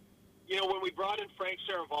 probably, you know, when we brought in Frank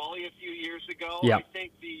Saravalli a few years ago, I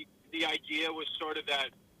think the idea was sort of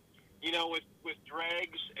that, you know, with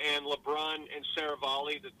Dregs and LeBrun and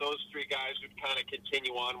Saravalli, that those three guys would kind of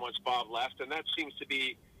continue on once Bob left, and that seems to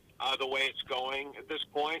be the way it's going at this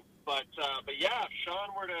point. But yeah, if Sean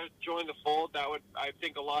were to join the fold, I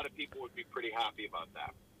think a lot of people would be pretty happy about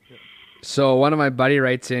that. So one of my buddy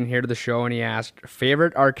writes in here to the show, and he asked,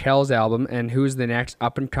 favorite Arkells album, and who's the next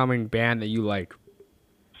up-and-coming band that you like?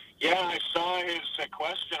 Yeah, I saw his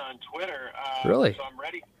question on Twitter. Really? So I'm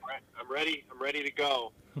ready. I'm ready to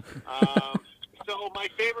go. So my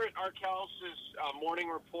favorite Arkells is Morning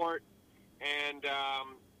Report, and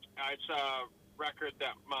it's a record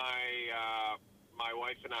that my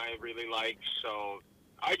wife and I really like. So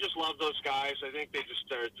I just love those guys. I think they're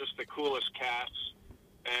just the coolest cats.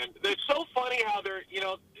 And it's so funny how they're, you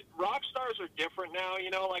know, rock stars are different now.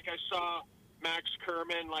 You know, like I saw Max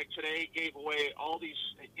Kerman, like today, gave away all these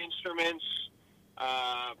instruments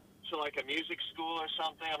to like a music school or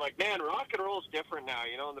something. I'm like, man, rock and roll is different now.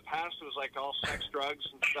 You know, in the past it was like all sex, drugs,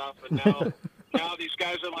 and stuff, and now these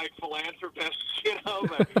guys are like philanthropists. You know,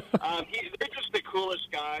 but they're just the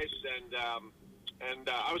coolest guys. And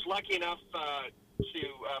I was lucky enough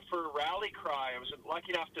for Rally Cry. I was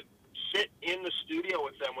lucky enough to sit in the studio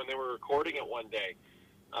with them when they were recording it one day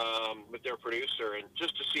with their producer, and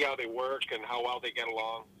just to see how they work and how well they get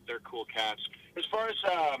along. They're cool cats. As far as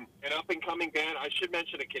an up-and-coming band, I should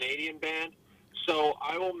mention a Canadian band. So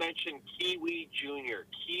I will mention Kiwi Jr.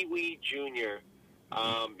 Kiwi Jr.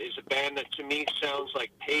 Is a band that to me sounds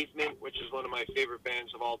like Pavement, which is one of my favorite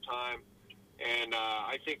bands of all time. And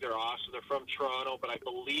I think they're awesome. They're from Toronto, but I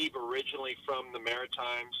believe originally from the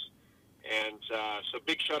Maritimes. And so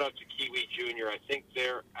big shout out to Kiwi Jr. I think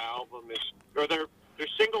their album is, or their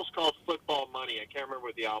single's called Football Money. I can't remember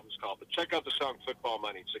what the album's called, but check out the song Football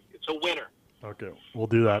Money. It's a winner. Okay, we'll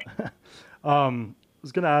do that. I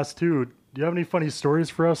was going to ask too, do you have any funny stories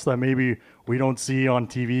for us that maybe we don't see on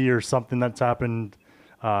TV, or something that's happened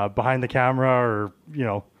behind the camera, or, you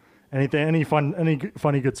know, anything, any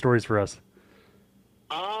funny good stories for us?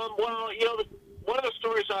 Well, you know, one of the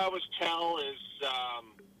stories I always tell is,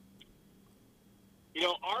 you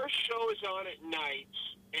know, our show is on at night,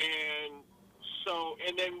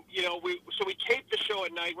 and then, you know, we tape the show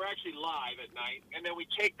at night. We're actually live at night, and then we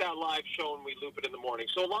take that live show and we loop it in the morning.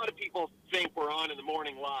 So a lot of people think we're on in the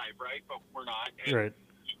morning live, right? But we're not. And, right.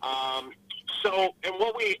 So, and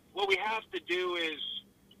what we have to do is,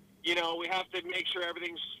 you know, we have to make sure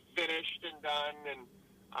everything's finished and done,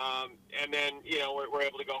 and then, you know, we're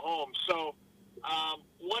able to go home. So,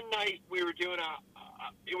 one night we were doing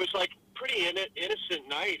it was like pretty innocent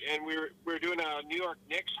night, and we were doing a New York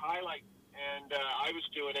Knicks highlight, and I was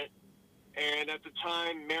doing it. And at the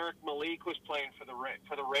time, Merrick Malik was playing for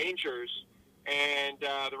the Rangers, and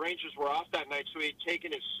the Rangers were off that night, so he had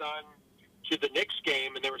taken his son to the Knicks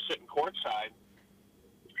game, and they were sitting courtside.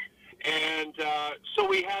 And so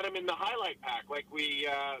we had him in the highlight pack. Like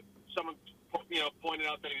someone, you know, pointed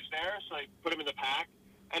out that he was there, so I put him in the pack,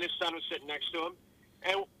 and his son was sitting next to him.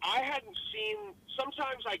 And I hadn't seen,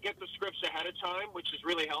 sometimes I get the scripts ahead of time, which is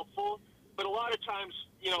really helpful, but a lot of times,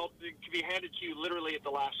 you know, it can be handed to you literally at the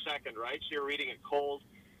last second, right? So you're reading it cold.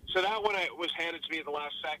 So that one was handed to me at the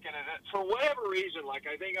last second, and for whatever reason, like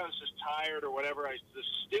I think I was just tired or whatever, the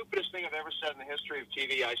stupidest thing I've ever said in the history of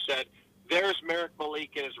TV, I said, "There's Merrick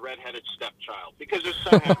Malik and his redheaded stepchild," because his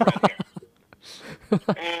son had red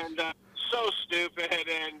hair. And so stupid.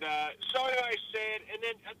 And so anyway, I say it, and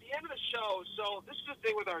then at the end of the show, so this is the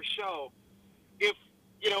thing with our show, if,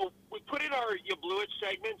 you know, we put in our You Blew It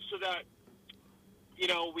segment so that, you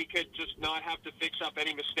know, we could just not have to fix up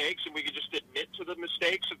any mistakes, and we could just admit to the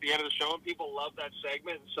mistakes at the end of the show, and people love that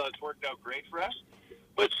segment, and so it's worked out great for us.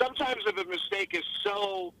 But sometimes if a mistake is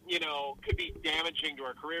so, you know, could be damaging to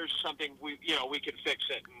our careers, something we could fix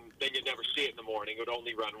it, and then you'd never see it in the morning. It would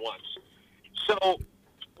only run once. So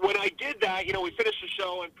when I did that, you know, we finished the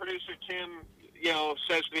show, and producer Tim, you know,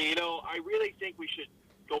 says to me, you know, I really think we should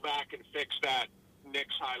go back and fix that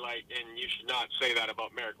Knicks highlight, and you should not say that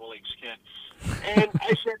about Merrick Malik's kid. And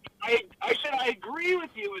I said, I agree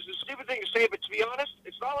with you. It's a stupid thing to say, but to be honest,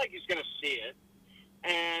 it's not like he's going to see it.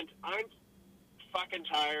 And I'm fucking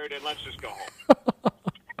tired, and let's just go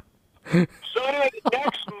home. So anyway,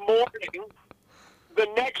 the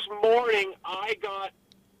next morning, I got,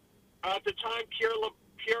 at the time,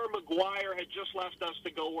 Pierre Maguire had just left us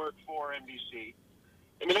to go work for NBC.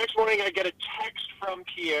 And the next morning, I get a text from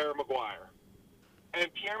Pierre Maguire.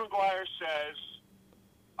 And Pierre Maguire says,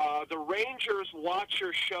 the Rangers watch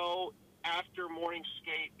your show after morning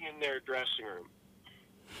skate in their dressing room.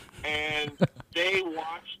 And they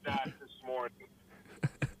watched that this morning.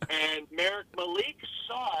 And Merrick Malik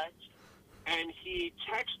saw it, and he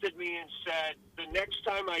texted me and said, the next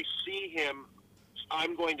time I see him,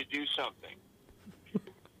 I'm going to do something.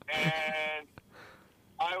 And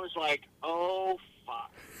I was like, oh,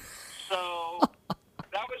 fuck. So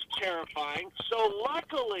that was terrifying. So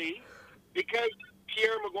luckily, because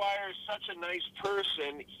Pierre Maguire is such a nice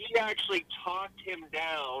person, he actually talked him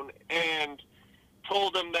down and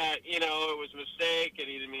told him that, you know, it was a mistake and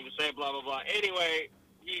he didn't mean to say blah, blah, blah. Anyway,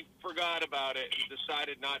 he forgot about it and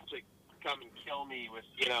decided not to come and kill me with,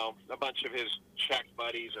 you know, a bunch of his Czech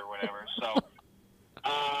buddies or whatever. So,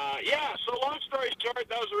 yeah, so long story short,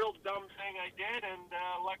 that was a real dumb thing I did, and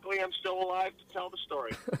luckily I'm still alive to tell the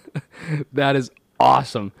story. That is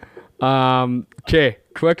awesome. Okay,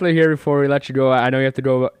 quickly here before we let you go, I know you have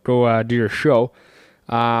to go do your show.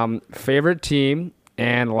 Favorite team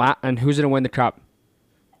and who's going to win the cup?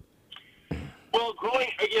 Well,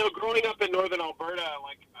 growing up in northern Alberta,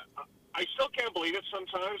 like I still can't believe it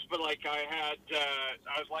sometimes, but like I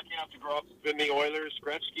was lucky enough to grow up in the Oilers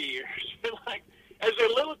Gretzky years. Like as a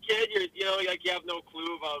little kid, you have no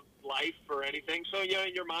clue about life or anything. So you know,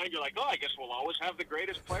 in your mind, you're like, oh, I guess we'll always have the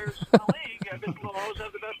greatest players in the league. I guess we'll always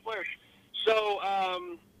have the best players. So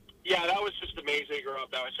Yeah, that was just amazing to grow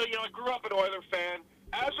up that way. So, I grew up an Oiler fan.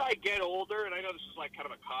 As I get older, and I know this is like kind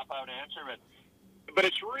of a cop-out answer, but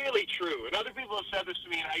it's really true. And other people have said this to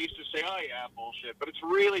me, and I used to say, oh, yeah, bullshit. But it's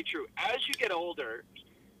really true. As you get older,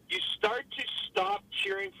 you start to stop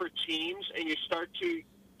cheering for teams, and you start to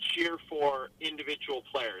cheer for individual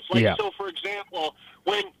players. So for example,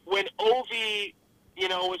 when Ovi,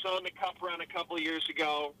 was on the cup run a couple of years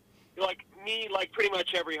ago, like pretty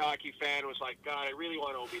much every hockey fan was like, God, I really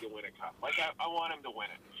want Ovi to win a cup. Like, I want him to win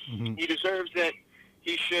it. Mm-hmm. He deserves it.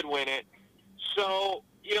 He should win it. So,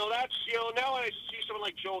 that's, now when I see someone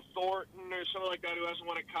like Joe Thornton or someone like that who hasn't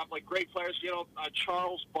won a cup, like great players,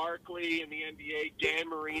 Charles Barkley in the NBA, Dan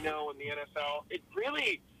Marino in the NFL, it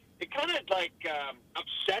kind of like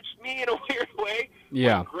upsets me in a weird way.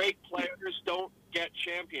 Yeah. When great players don't get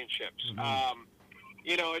championships. Mm-hmm.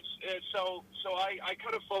 So I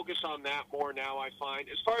kind of focus on that more now, I find.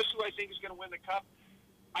 As far as who I think is going to win the cup,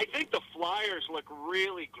 I think the Flyers look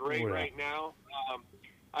really great right now.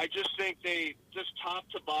 I just think just top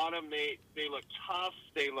to bottom, they look tough.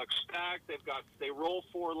 They look stacked. They roll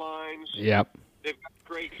 4 lines. Yep. They've got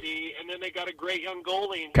great D, and then they got a great young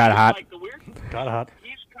goalie. And Got hot. Like the weird. Got hot.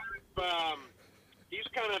 He's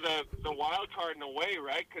kind of the wild card in a way,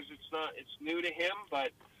 right? Because it's new to him,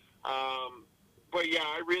 but yeah,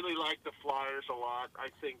 I really like the Flyers a lot. I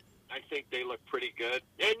think they look pretty good,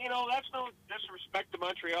 and that's no disrespect to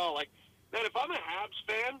Montreal. Like, man, if I'm a Habs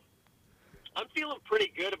fan, I'm feeling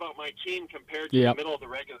pretty good about my team compared to the middle of the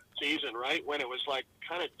regular season, right? When it was like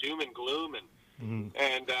kind of doom and gloom and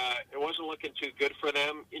it wasn't looking too good for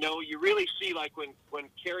them. You really see like when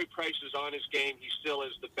Carey Price is on his game, he still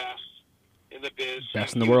is the best in the biz.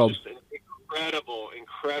 Best in the world. Just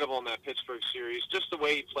incredible in that Pittsburgh series. Just the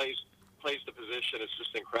way he plays the position is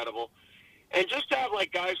just incredible. And just to have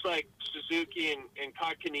like guys like Suzuki and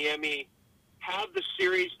Kotkaniemi have the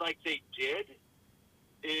series like they did,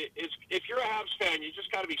 if you're a Habs fan, you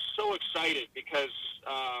just got to be so excited because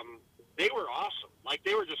they were awesome. Like,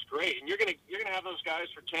 they were just great. And you're gonna have those guys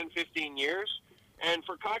for 10, 15 years. And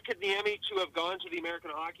for Kotkaniemi to have gone to the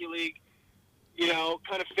American Hockey League,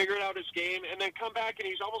 kind of figured out his game, and then come back and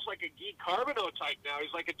he's almost like a Guy Carbonneau type now.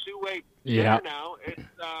 He's like a two-way player now. It's,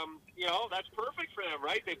 that's perfect for them,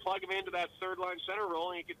 right? They plug him into that third-line center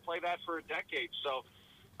role, and he could play that for a decade. So,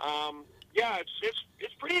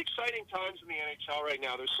 it's pretty exciting times in the NHL right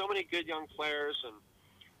now. There's so many good young players, and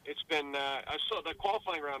it's been the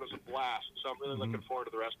qualifying round was a blast. So I'm really looking forward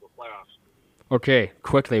to the rest of the playoffs. Okay,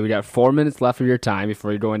 quickly, we got 4 minutes left of your time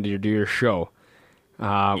before you go into do your show.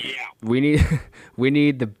 We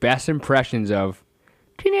need the best impressions of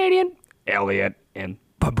Canadian, Elliott, and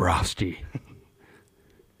Bobrovsky.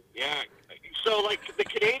 Yeah. So, like, the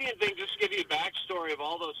Canadian thing, just to give you a backstory of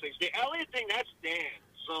all those things. The Elliott thing, that's Dan.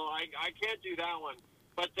 So I can't do that one.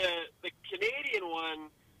 But the Canadian one,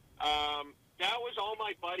 that was all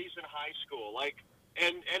my buddies in high school. Like,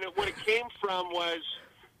 and what it came from was,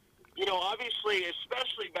 obviously,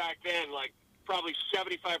 especially back then, like, probably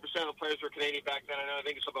 75% of the players were Canadian back then. I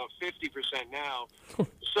think it's about 50% now.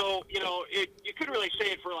 So, you couldn't really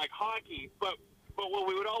say it for, like, hockey. But what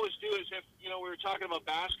we would always do is if, we were talking about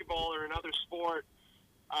basketball or another sport,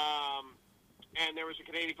 and there was a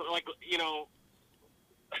Canadian player,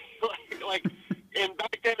 and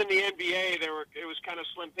back then in the NBA, it was kind of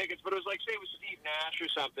slim pickings, but it was like, say it was Steve Nash or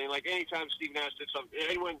something. Like, anytime Steve Nash did something,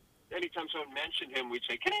 anytime someone mentioned him, we'd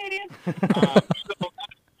say, Canadian. So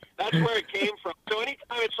that's where it came from. So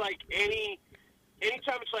anytime it's like any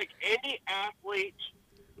athlete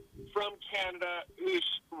from Canada who's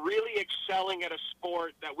really excelling at a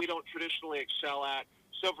sport that we don't traditionally excel at.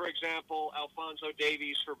 So, for example, Alphonso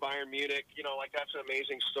Davies for Bayern Munich, that's an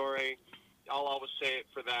amazing story. I'll always say it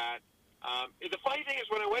for that. The funny thing is,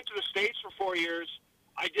 when I went to the States for 4 years,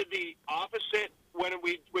 I did the opposite when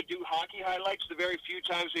we would do hockey highlights, the very few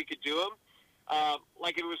times we could do them.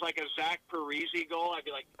 Like it was like a Zach Parise goal, I'd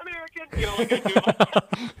be like, American, like I do.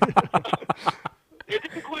 It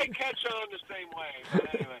didn't quite catch on the same way,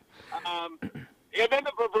 but anyway. And then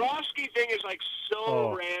the Bobrovsky thing is like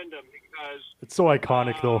so random because it's so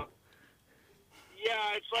iconic though.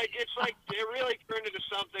 Yeah, it's like it really turned into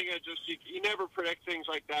something that just you never predict things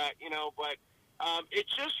like that, But it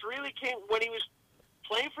just really came when he was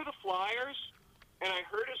playing for the Flyers, and I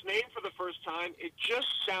heard his name for the first time. It just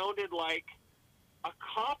sounded like a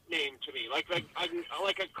cop name to me, like a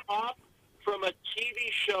cop from a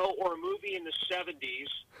TV show or a movie in the 70s.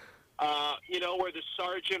 Where the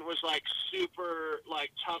sergeant was like super like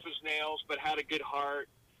tough as nails, but had a good heart.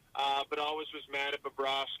 But always was mad at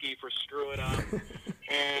Bobrovsky for screwing up.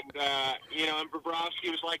 And Bobrovsky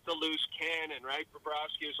was like the loose cannon, right?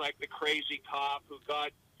 Bobrovsky was like the crazy cop who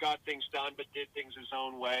got got things done, but did things his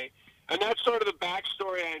own way. And that's sort of the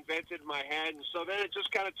backstory I invented in my head. And so then it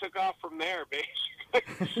just kind of took off from there,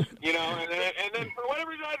 basically. You know, and then for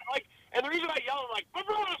whatever reason, and the reason I yelled, like,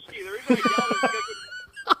 Bobrovsky, the reason I yelled is because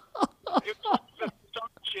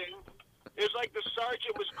it was like the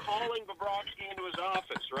sergeant was calling Bobrovsky into his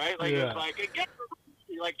office, right? Like, it was like,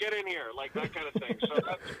 get in here, like that kind of thing. So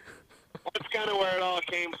that's kind of where it all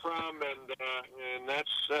came from, and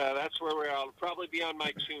that's where I'll probably be on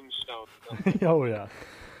my tombstone. Oh, yeah.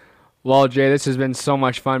 Well, Jay, this has been so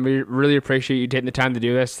much fun. We really appreciate you taking the time to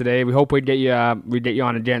do this today. We hope we'd get you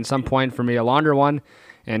on again at some point for maybe a longer one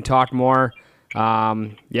and talk more.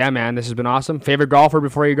 Yeah, man, this has been awesome. Favorite golfer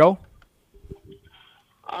before you go?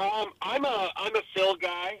 I'm a Phil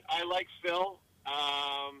guy. I like Phil.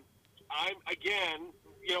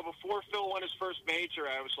 Before Phil won his first major,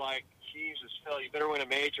 I was like, Jesus, Phil, you better win a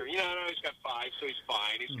major. You know, I know he's got 5, so he's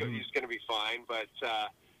fine. He's going to be fine.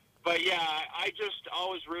 But yeah, I just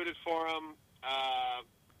always rooted for him.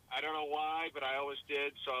 I don't know why, but I always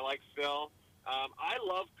did. So I like Phil. I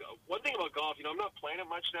love one thing about golf. You know, I'm not playing it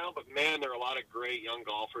much now, but man, there are a lot of great young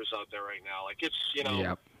golfers out there right now. Like it's, you know,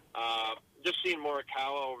 Yep. Just seeing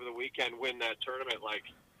Morikawa over the weekend win that tournament, like,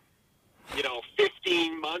 you know,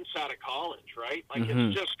 15 months out of college, right? Like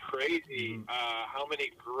it's just crazy how many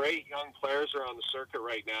great young players are on the circuit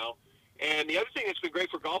right now. And the other thing that's been great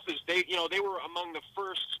for golf is they were among the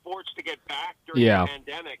first sports to get back during the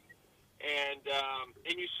pandemic. And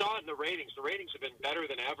you saw it in the ratings. The ratings have been better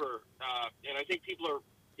than ever. And I think people are,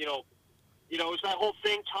 you know, it's that whole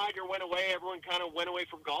thing, Tiger went away. Everyone kind of went away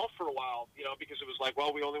from golf for a while, you know, because it was like,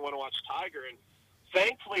 well, we only want to watch Tiger. And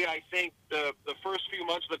thankfully, I think the first few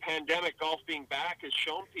months of the pandemic, golf being back has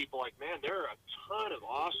shown people like, man, there are a ton of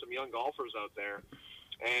awesome young golfers out there.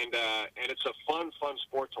 And it's a fun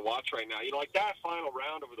sport to watch right now. You know, like that final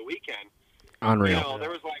round over the weekend. Unreal. You know,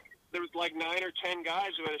 there was like 9 or 10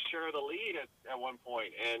 guys who had a share of the lead at one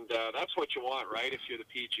point, and that's what you want, right? If you're the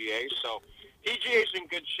PGA, so PGA's in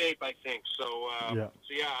good shape, I think. So I'm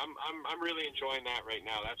really enjoying that right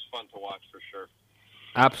now. That's fun to watch for sure.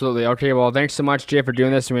 Absolutely. Okay, well, thanks so much, Jay, for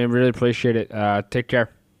doing this, and we really appreciate it. Take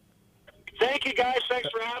care. Thank you, guys. Thanks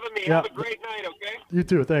for having me. Yeah. Have a great night. Okay. You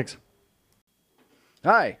too. Thanks.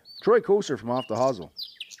 Hi, Troy Koser from Off the Hosel.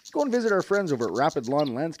 Go and visit our friends over at Rapid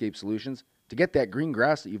Lawn Landscape Solutions to get that green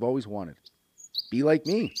grass that you've always wanted. Be like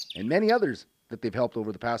me and many others that they've helped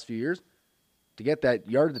over the past few years to get that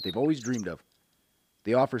yard that they've always dreamed of.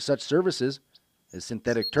 They offer such services as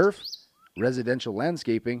synthetic turf, residential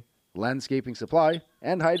landscaping, landscaping supply,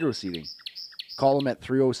 and hydro seeding. Call them at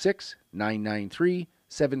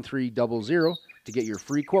 306-993-7300 to get your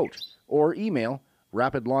free quote, or email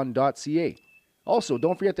rapidlawn.ca. Also,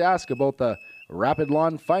 don't forget to ask about the Rapid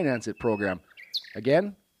Lawn Finance It program.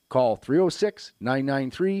 Again, call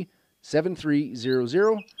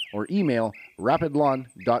 306-993-7300 or email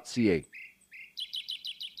rapidlawn.ca.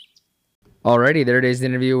 Alrighty, there it is, the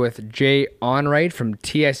interview with Jay Onrait from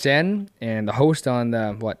TSN and the host on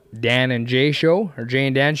the, Dan and Jay show, or Jay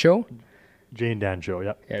and Dan show? Jay and Dan show,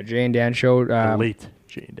 yep. Yeah, Jay and Dan show. The late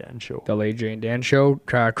Jay and Dan show. The late Jay and Dan show.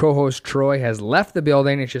 Co-host Troy has left the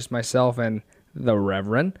building. It's just myself and the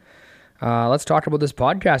Reverend. Let's talk about this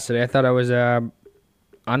podcast today. I thought it was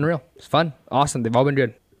unreal. It's fun. Awesome. They've all been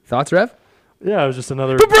good. Thoughts, Rev? Yeah, it was just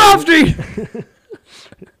another... Bobrovsky!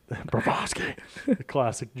 Bobrovsky. The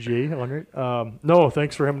classic Jay on it. No,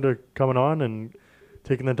 thanks for him to coming on and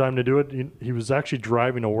taking the time to do it. He was actually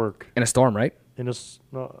driving to work. In a storm, right? Was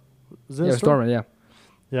it a storm? Yeah.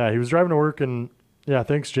 Yeah, he was driving to work, and yeah,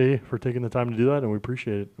 thanks Jay for taking the time to do that, and we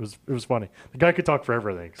appreciate it. It was funny. The guy could talk for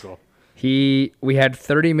everything, so. We had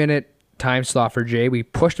 30-minute time slot for Jay. We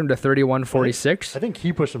pushed him to 31:46. I think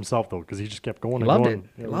he pushed himself though, because he just kept going. Loved going.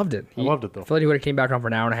 it. Loved it. I loved it though. I feel like he would have came back on for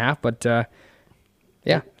an hour and a half, but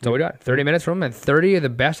yeah. So we got 30 minutes from him, and 30 of the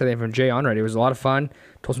best I think from Jay Onrait. It was a lot of fun.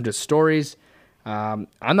 Told some good stories. I'm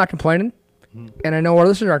not complaining, and I know our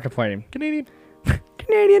listeners aren't complaining. Canadian.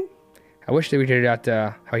 I wish that we did that.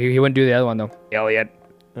 How he wouldn't do the other one though. Elliot.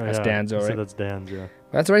 That's yeah. Dan's, right? That's Dan's, yeah.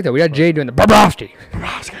 That's right though. We got Jay doing the Bobrovsky.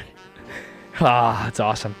 That's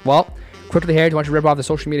awesome. Well, quickly here, do you want to rip off the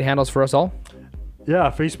social media handles for us all?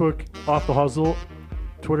 Yeah, Facebook, Off the Hosel,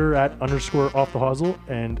 Twitter @_Off the Hosel,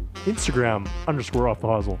 and Instagram _Off the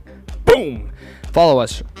Hosel. Boom! Follow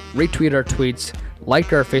us, retweet our tweets,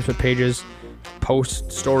 like our Facebook pages,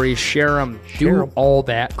 post stories, share them, do all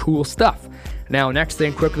that cool stuff. Now, next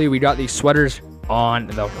thing, quickly, we got these sweaters on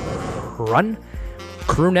the run.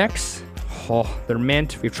 Crew necks. Oh, they're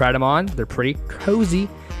mint. We've tried them on. They're pretty cozy.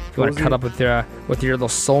 If you want to cut up with your little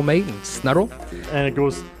soulmate and snuggle. And it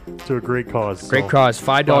goes to a great cause. Great cause.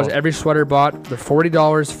 $5 every sweater bought. They're $40.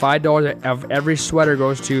 $5 of every sweater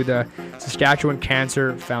goes to the Saskatchewan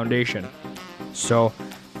Cancer Foundation. So,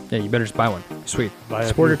 yeah, you better just buy one. Sweet.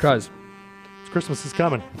 Support your cause. Christmas is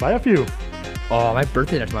coming. Buy a few. Oh, my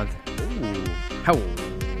birthday next month. Ooh. How?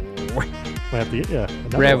 Might have to get, yeah.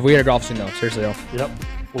 Rev, we gotta golf soon though. Seriously though. Yep.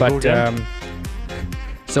 We'll go again.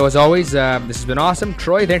 So as always, this has been awesome.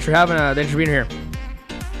 Troy, thanks for being here.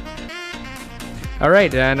 All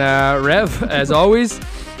right, and Rev, as always,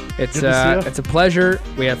 it's a pleasure.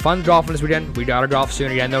 We had fun golfing this weekend. We gotta golf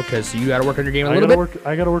soon again though, because you gotta work on your game a little bit.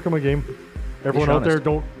 I gotta work on my game. Everyone out there,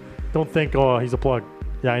 don't think, oh, he's a plug.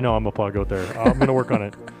 Yeah, I know I'm a plug out there. I'm gonna work on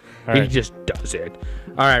it. All right. He just does it.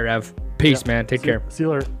 All right, Rev. Peace, man. Take care. See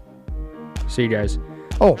you later. See you guys.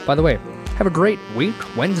 Oh, by the way, have a great week.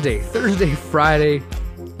 Wednesday, Thursday, Friday.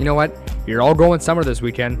 You know what? You're all going somewhere this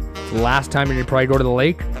weekend. Last time you're probably go to the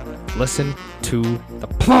lake. Listen to the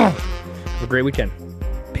plum. Have a great weekend.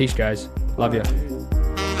 Peace, guys. Love you.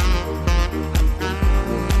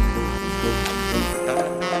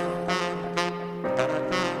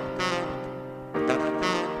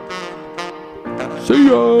 See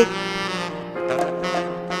ya.